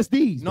 is just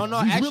these. No, He's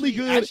actually, really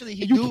good. actually,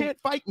 he you do. can't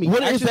fight me.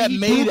 What is Actually, that he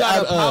made do got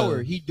out a of?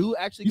 power. He do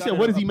actually. You got said, a-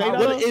 what is a he made power. out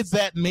What of? is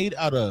that made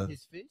out of?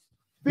 His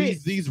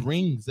fist. These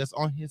rings that's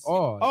on his.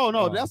 Oh,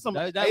 no, that's some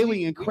alien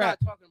we crap.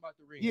 not talking about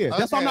the ring. Yeah,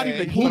 that's why I'm not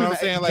even Okay, including but I'm that.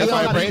 saying, That's like,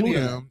 why I'm not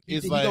including that. vibranium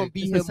is He like gonna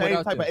beat It's him the same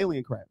without type that. of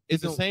alien crap.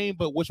 it's the don't- same,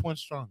 but which one's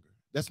stronger?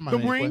 That's my The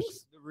main rings.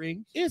 question. The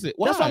ring. Is it?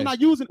 Why? That's why I'm not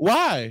using.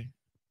 Why?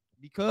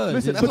 Because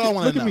Listen, that's look, all I at,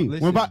 wanna look at know. me.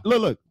 Listen.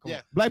 Look.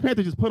 Yeah. Black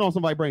Panther just put on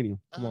some vibranium,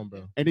 come on,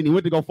 bro. and then he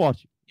went to go fight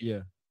you.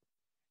 Yeah.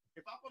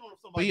 If I put on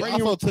some But he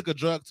vibranium, also took a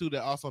drug too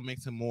that also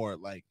makes him more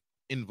like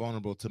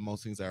invulnerable to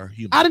most things that are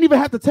human. I didn't even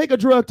have to take a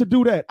drug to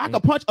do that. I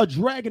could punch a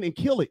dragon and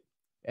kill it.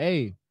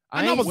 Hey,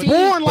 And I ain't was seen-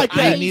 born like I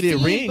that. ain't needed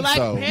seen rings, Black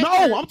though. Panther.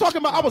 No, I'm talking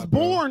about I was Bro.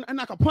 born and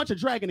I could punch a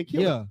dragon and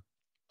kill Yeah, it.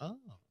 Oh,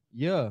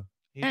 yeah.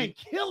 he And did-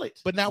 kill it.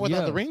 but not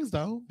without Yeah. the rings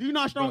though. Do you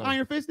know how strong Bro.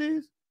 Iron Fist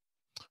is?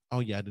 Oh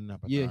yeah, I did not.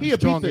 Yeah, He'll beat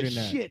stronger the than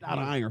that. shit out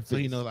of Iron Fist. So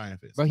he knows Iron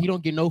Fist. But he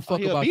don't get no fuck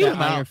he'll about beat that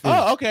him out. Iron Fist.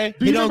 Oh, okay.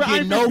 Do He you don't remember get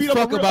Iron no Fist beat up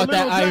fuck a about that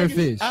little Iron dragon?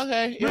 Fist.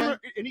 Okay. Yeah. Remember?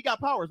 And he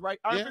got powers, right?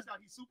 Iron Yeah. Fist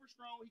he's super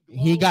strong.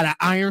 He got an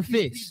Iron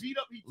He Fist. beat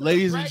up, he took a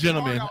Ladies and dragon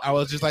gentlemen, hard out. I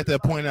would just like to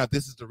point out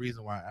this is the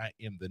reason why I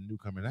am the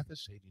newcomer, not the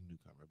shady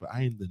newcomer, but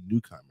I am the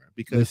newcomer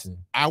because Listen,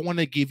 I want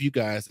to give you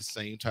guys the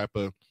same type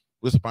of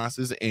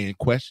responses and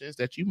questions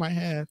that you might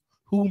have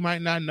who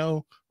might not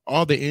know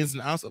all the ins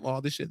and outs of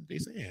all this shit that they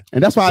saying.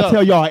 And that's why So- I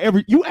tell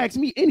y'all you ask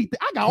me anything,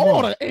 I got Come all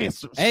on. the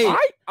answers. Hey, all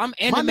right? I'm My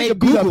anime nigga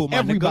beat up Google, my nigga.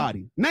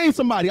 everybody. Name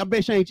somebody. I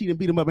bet Shang didn't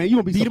beat him up, man. You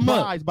gonna be Beat 'em up.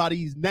 surprised by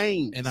these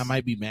names. And I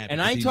might be mad. And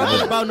because I ain't he talking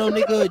knows. about no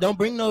nigga. Don't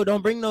bring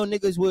no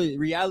niggas with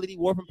reality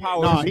warping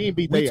powers. Nah, he ain't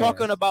beat we they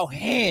talking ass. about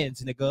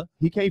hands, nigga.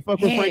 He can't fuck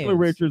with Franklin Hands.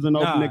 Richards and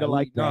those Nah, nigga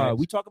like that. Nah,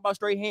 we talk about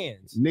straight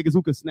hands. Niggas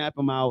who can snap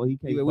him out. He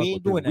can't. Yeah, fuck we ain't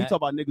with them. doing We that. talk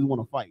about niggas who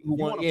want to fight. Who You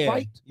want? want to Yeah,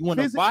 fight? you want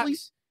to physically?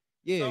 box?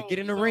 Yeah, So- get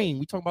in the so- ring.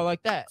 We talking about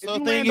like that. So If the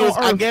you thing land is,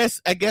 on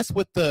Earth- I guess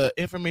with the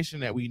information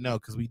that we know,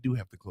 because we do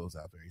have to close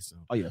out very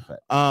soon. Oh yeah,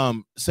 fact.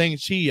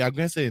 Shang-Chi, I'm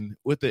guessing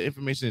with the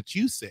information that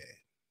you said,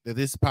 that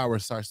this power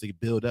starts to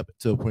build up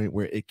to a point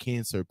where it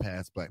can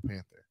surpass Black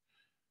Panther.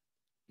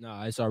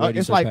 Nah, it's already.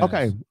 It's like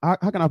surpassed. okay,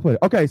 how can I put it?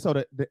 Okay,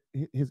 so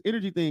his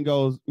energy thing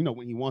goes,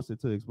 when he wants it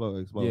to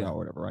explode Yeah. out or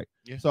whatever, right?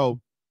 Yeah. So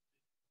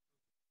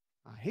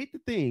I hate the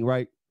thing,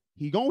 right?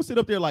 He gonna sit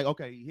up there like,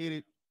 okay, he hit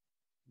it.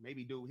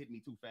 Maybe dude hit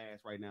me too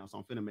fast right now, so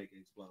I'm finna make it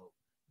explode.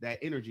 That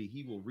energy,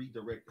 he will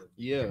redirect it.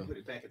 Yeah. Put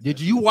it back into Did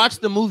the- you watch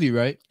the movie?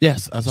 Right.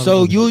 Yes.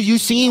 So you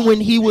seen when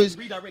he was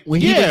redirect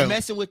when he Yeah. was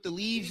messing with the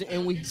leaves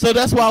and we. So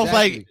that's why I was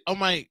like, Exactly. I'm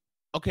like,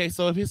 okay,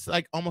 so if it's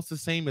like almost the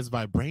same as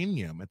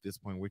vibranium at this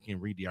point, we can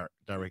redirect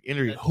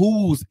energy.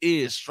 Whose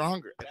is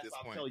stronger at That's this why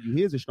I'm point? telling you,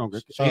 his is stronger.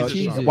 His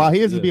is stronger. While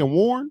his is Yeah. being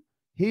worn,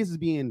 his is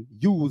being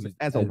used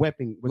as a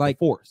weapon with Like- the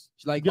force.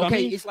 Like You know what I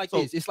okay, mean? it's like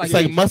So, this. It's like It's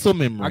like this. muscle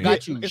memory. I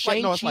got you. It's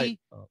like- no, it's Shang-Chi.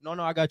 like-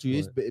 No, I got you.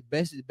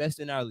 It's best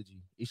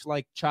analogy. It's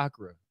like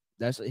chakra.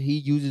 That's he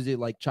uses it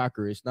like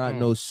chakra. It's not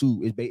no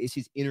suit. It's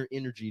his inner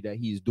energy that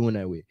he's doing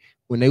that with.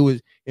 When they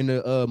was in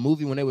the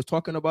movie, when they was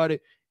talking about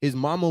it, his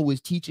mama was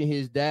teaching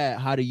his dad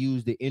how to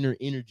use the inner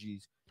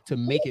energies to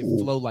make it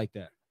flow like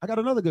that. I got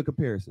another good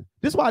comparison.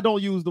 This is why I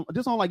don't use them.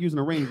 This I don't like using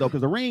the rings though,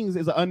 because the rings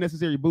is an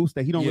unnecessary boost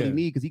that he don't really Yeah.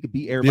 need because he could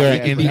beat There everybody. are ass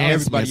without-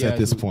 enhancements everybody at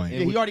this has- point.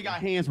 Yeah, he already got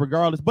hands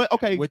regardless. But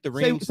okay, With the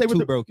say rings with too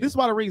the- broken. This is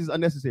why the rings is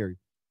unnecessary.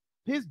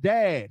 His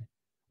dad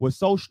was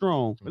so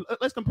strong.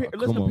 Let's compare. Oh,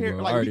 let's come on, compare. bro.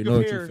 I Like we already know what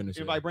compare you're finna in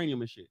say. vibranium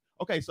and shit.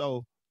 Okay,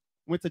 so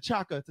when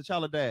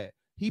T'Challa dad,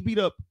 he beat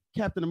up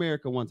Captain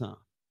America one time.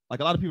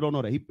 Like a lot of people don't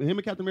know that. Him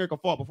and Captain America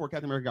fought before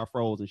Captain America got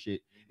froze and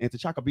shit. And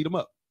T'Chaka beat him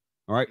up.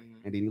 All right?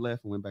 And then he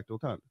left and went back to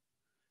Wakanda.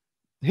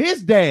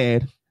 His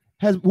dad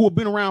who have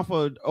been around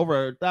for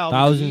over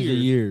thousands of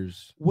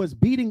years, was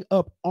beating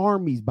up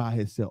armies by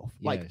himself.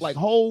 Yes. Like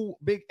whole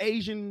big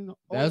Asian.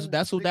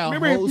 That's what that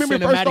remember whole it first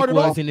cinematic started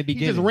was off? in the He just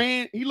beginning.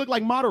 ran. He looked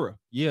like Madara.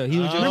 Yeah, he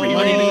was just Remember he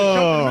running. ran in Oh. jumped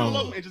in the middle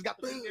of them and just got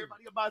to beat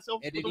everybody up by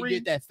himself. And with then the he ring.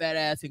 did that fat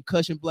ass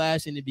concussion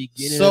blast in the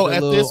beginning. So of the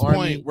at little this army.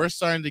 point, we're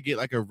starting to get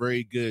like a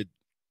very good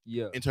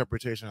yeah,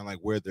 interpretation on like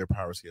where their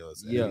power scale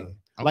is. at. Yeah. Okay.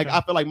 Like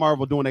I feel like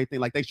Marvel doing their thing.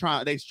 Like they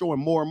showing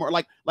more and more.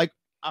 Like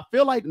I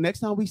feel like next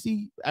time we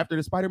see after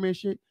the Spider-Man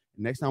shit,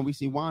 next time we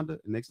see Wanda,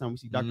 next time we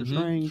see Doctor Mhm.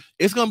 Strange.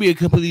 It's gonna be a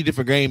completely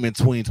different game in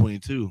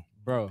 2022.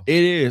 bro.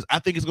 It is. I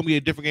think it's gonna be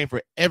a different game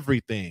for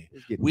everything.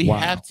 It's getting We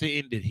wild. have to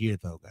end it here,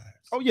 though, guys.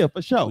 Oh yeah,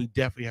 for sure. We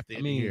definitely have to I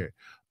end mean- it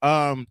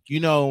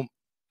here.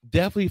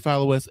 Definitely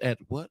follow us at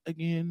what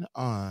again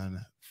on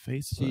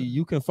Facebook? See,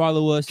 you can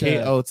follow us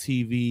at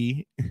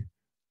KOTV.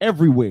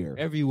 Everywhere.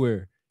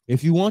 everywhere.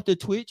 If you want the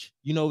Twitch,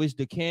 it's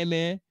the Can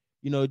Man,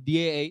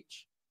 DAH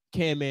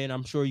Can Man.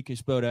 I'm sure you can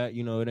spell that.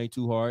 It ain't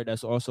too hard.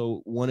 That's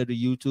also one of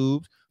the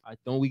YouTubes. I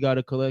think we got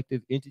a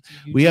collective entity.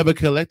 We have a YouTube.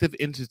 collective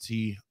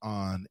entity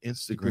on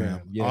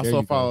Instagram. Yeah, there Also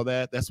you go. follow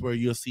that. That's where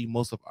you'll see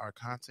most of our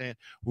content.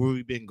 Where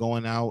we've been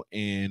going out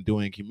and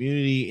doing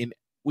community, and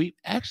we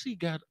actually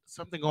got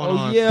something going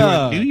on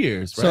during New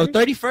Year's. Right? So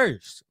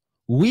 31st,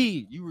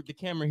 you were the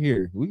camera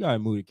here. We gotta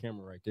move the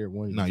camera right there.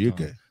 no, you're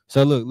good.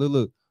 So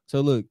look. So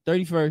look,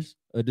 31st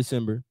of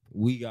December,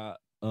 we got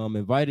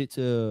invited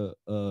to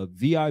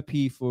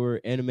VIP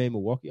for Anime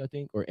Milwaukee, I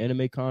think, or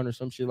Anime Con or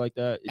some shit like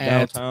that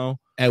downtown.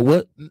 At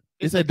what?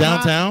 Is it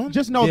downtown?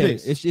 Just know Yeah,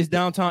 this. it's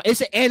downtown.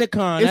 It's an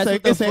Anacon. It's That's a-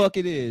 what the it's a- fuck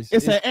it is.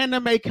 It's an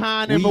anime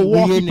con in we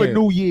Milwaukee in for there.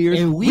 New Year's.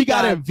 and we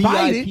got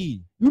invited.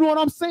 VIP. You know what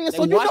I'm saying? They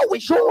So you watch know the we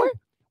show. going.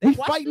 They We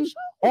watch the fighting show.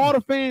 all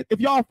the fans. If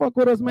y'all fuck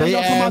with us, man, They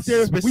y'all come out asked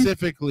there.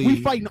 specifically. We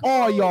fighting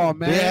all y'all,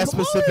 man. They asked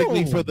Come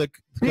specifically on. for the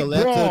Big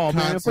collective brawl,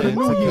 man, for the content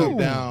New to come Year.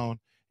 down.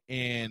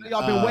 And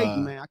Y'all been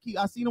waiting, man.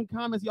 I see them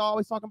comments. Y'all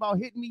always talking about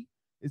hitting me.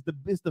 It's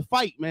the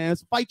fight, man.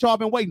 It's the fight y'all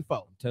been waiting for.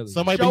 I'm telling you.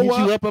 Somebody Show hit you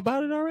up. up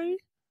about it already?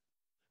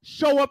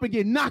 Show up and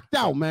get knocked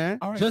out, man.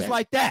 All right, Just bet.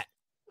 like that.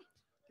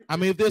 I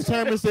mean, if this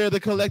term is there, the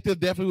collective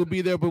definitely will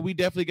be there, but we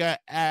definitely got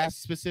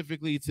asked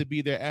specifically to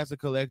be there as a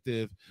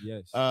collective.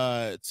 Yes.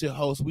 To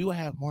host. We will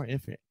have more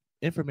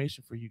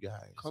information for you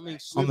guys Coming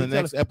soon. on the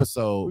next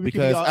episode, we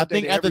can because be all I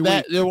think updated after every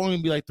that there will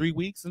only be like 3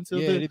 weeks until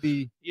it'd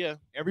be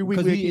every week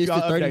because we keep it's the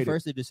y'all updated.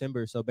 31st of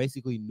December, so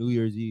basically New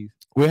Year's Eve.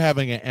 we're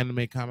having an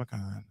anime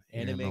Comic-Con.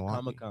 Anime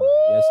Comic-Con.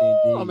 Ooh, Yes,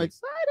 indeed. I'm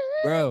excited,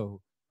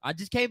 Bro. I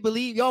just can't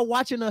believe y'all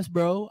watching us,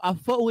 bro. I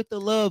fuck with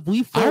the love.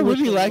 We fuck I with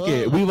really the like love.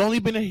 it. We've only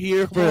been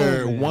here Come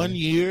for on, man. 1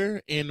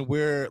 year, and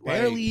we're like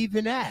barely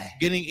even that.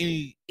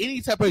 getting any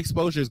type of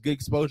exposure is good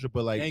exposure,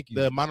 but like Thank you.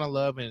 the amount of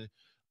love and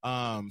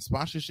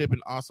sponsorship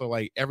and also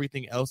like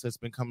everything else that's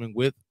been coming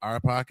with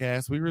our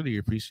podcast, we really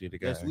appreciate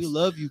it, guys. Yes, we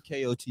love you,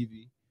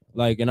 KOTV.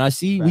 Like, and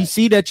we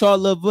see that y'all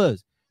love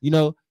us. You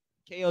know,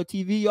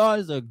 KOTV, y'all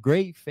is a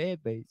great fan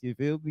base. You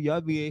feel me? Y'all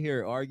be in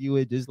here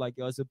arguing just like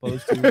y'all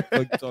supposed to.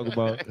 What you talk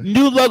about?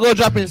 New logo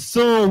dropping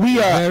soon. We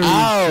are Very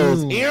out.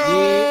 soon.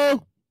 Yeah.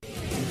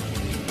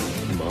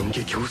 万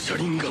華鏡車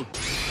輪眼空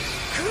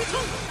遁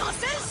螺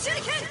旋手裏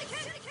剣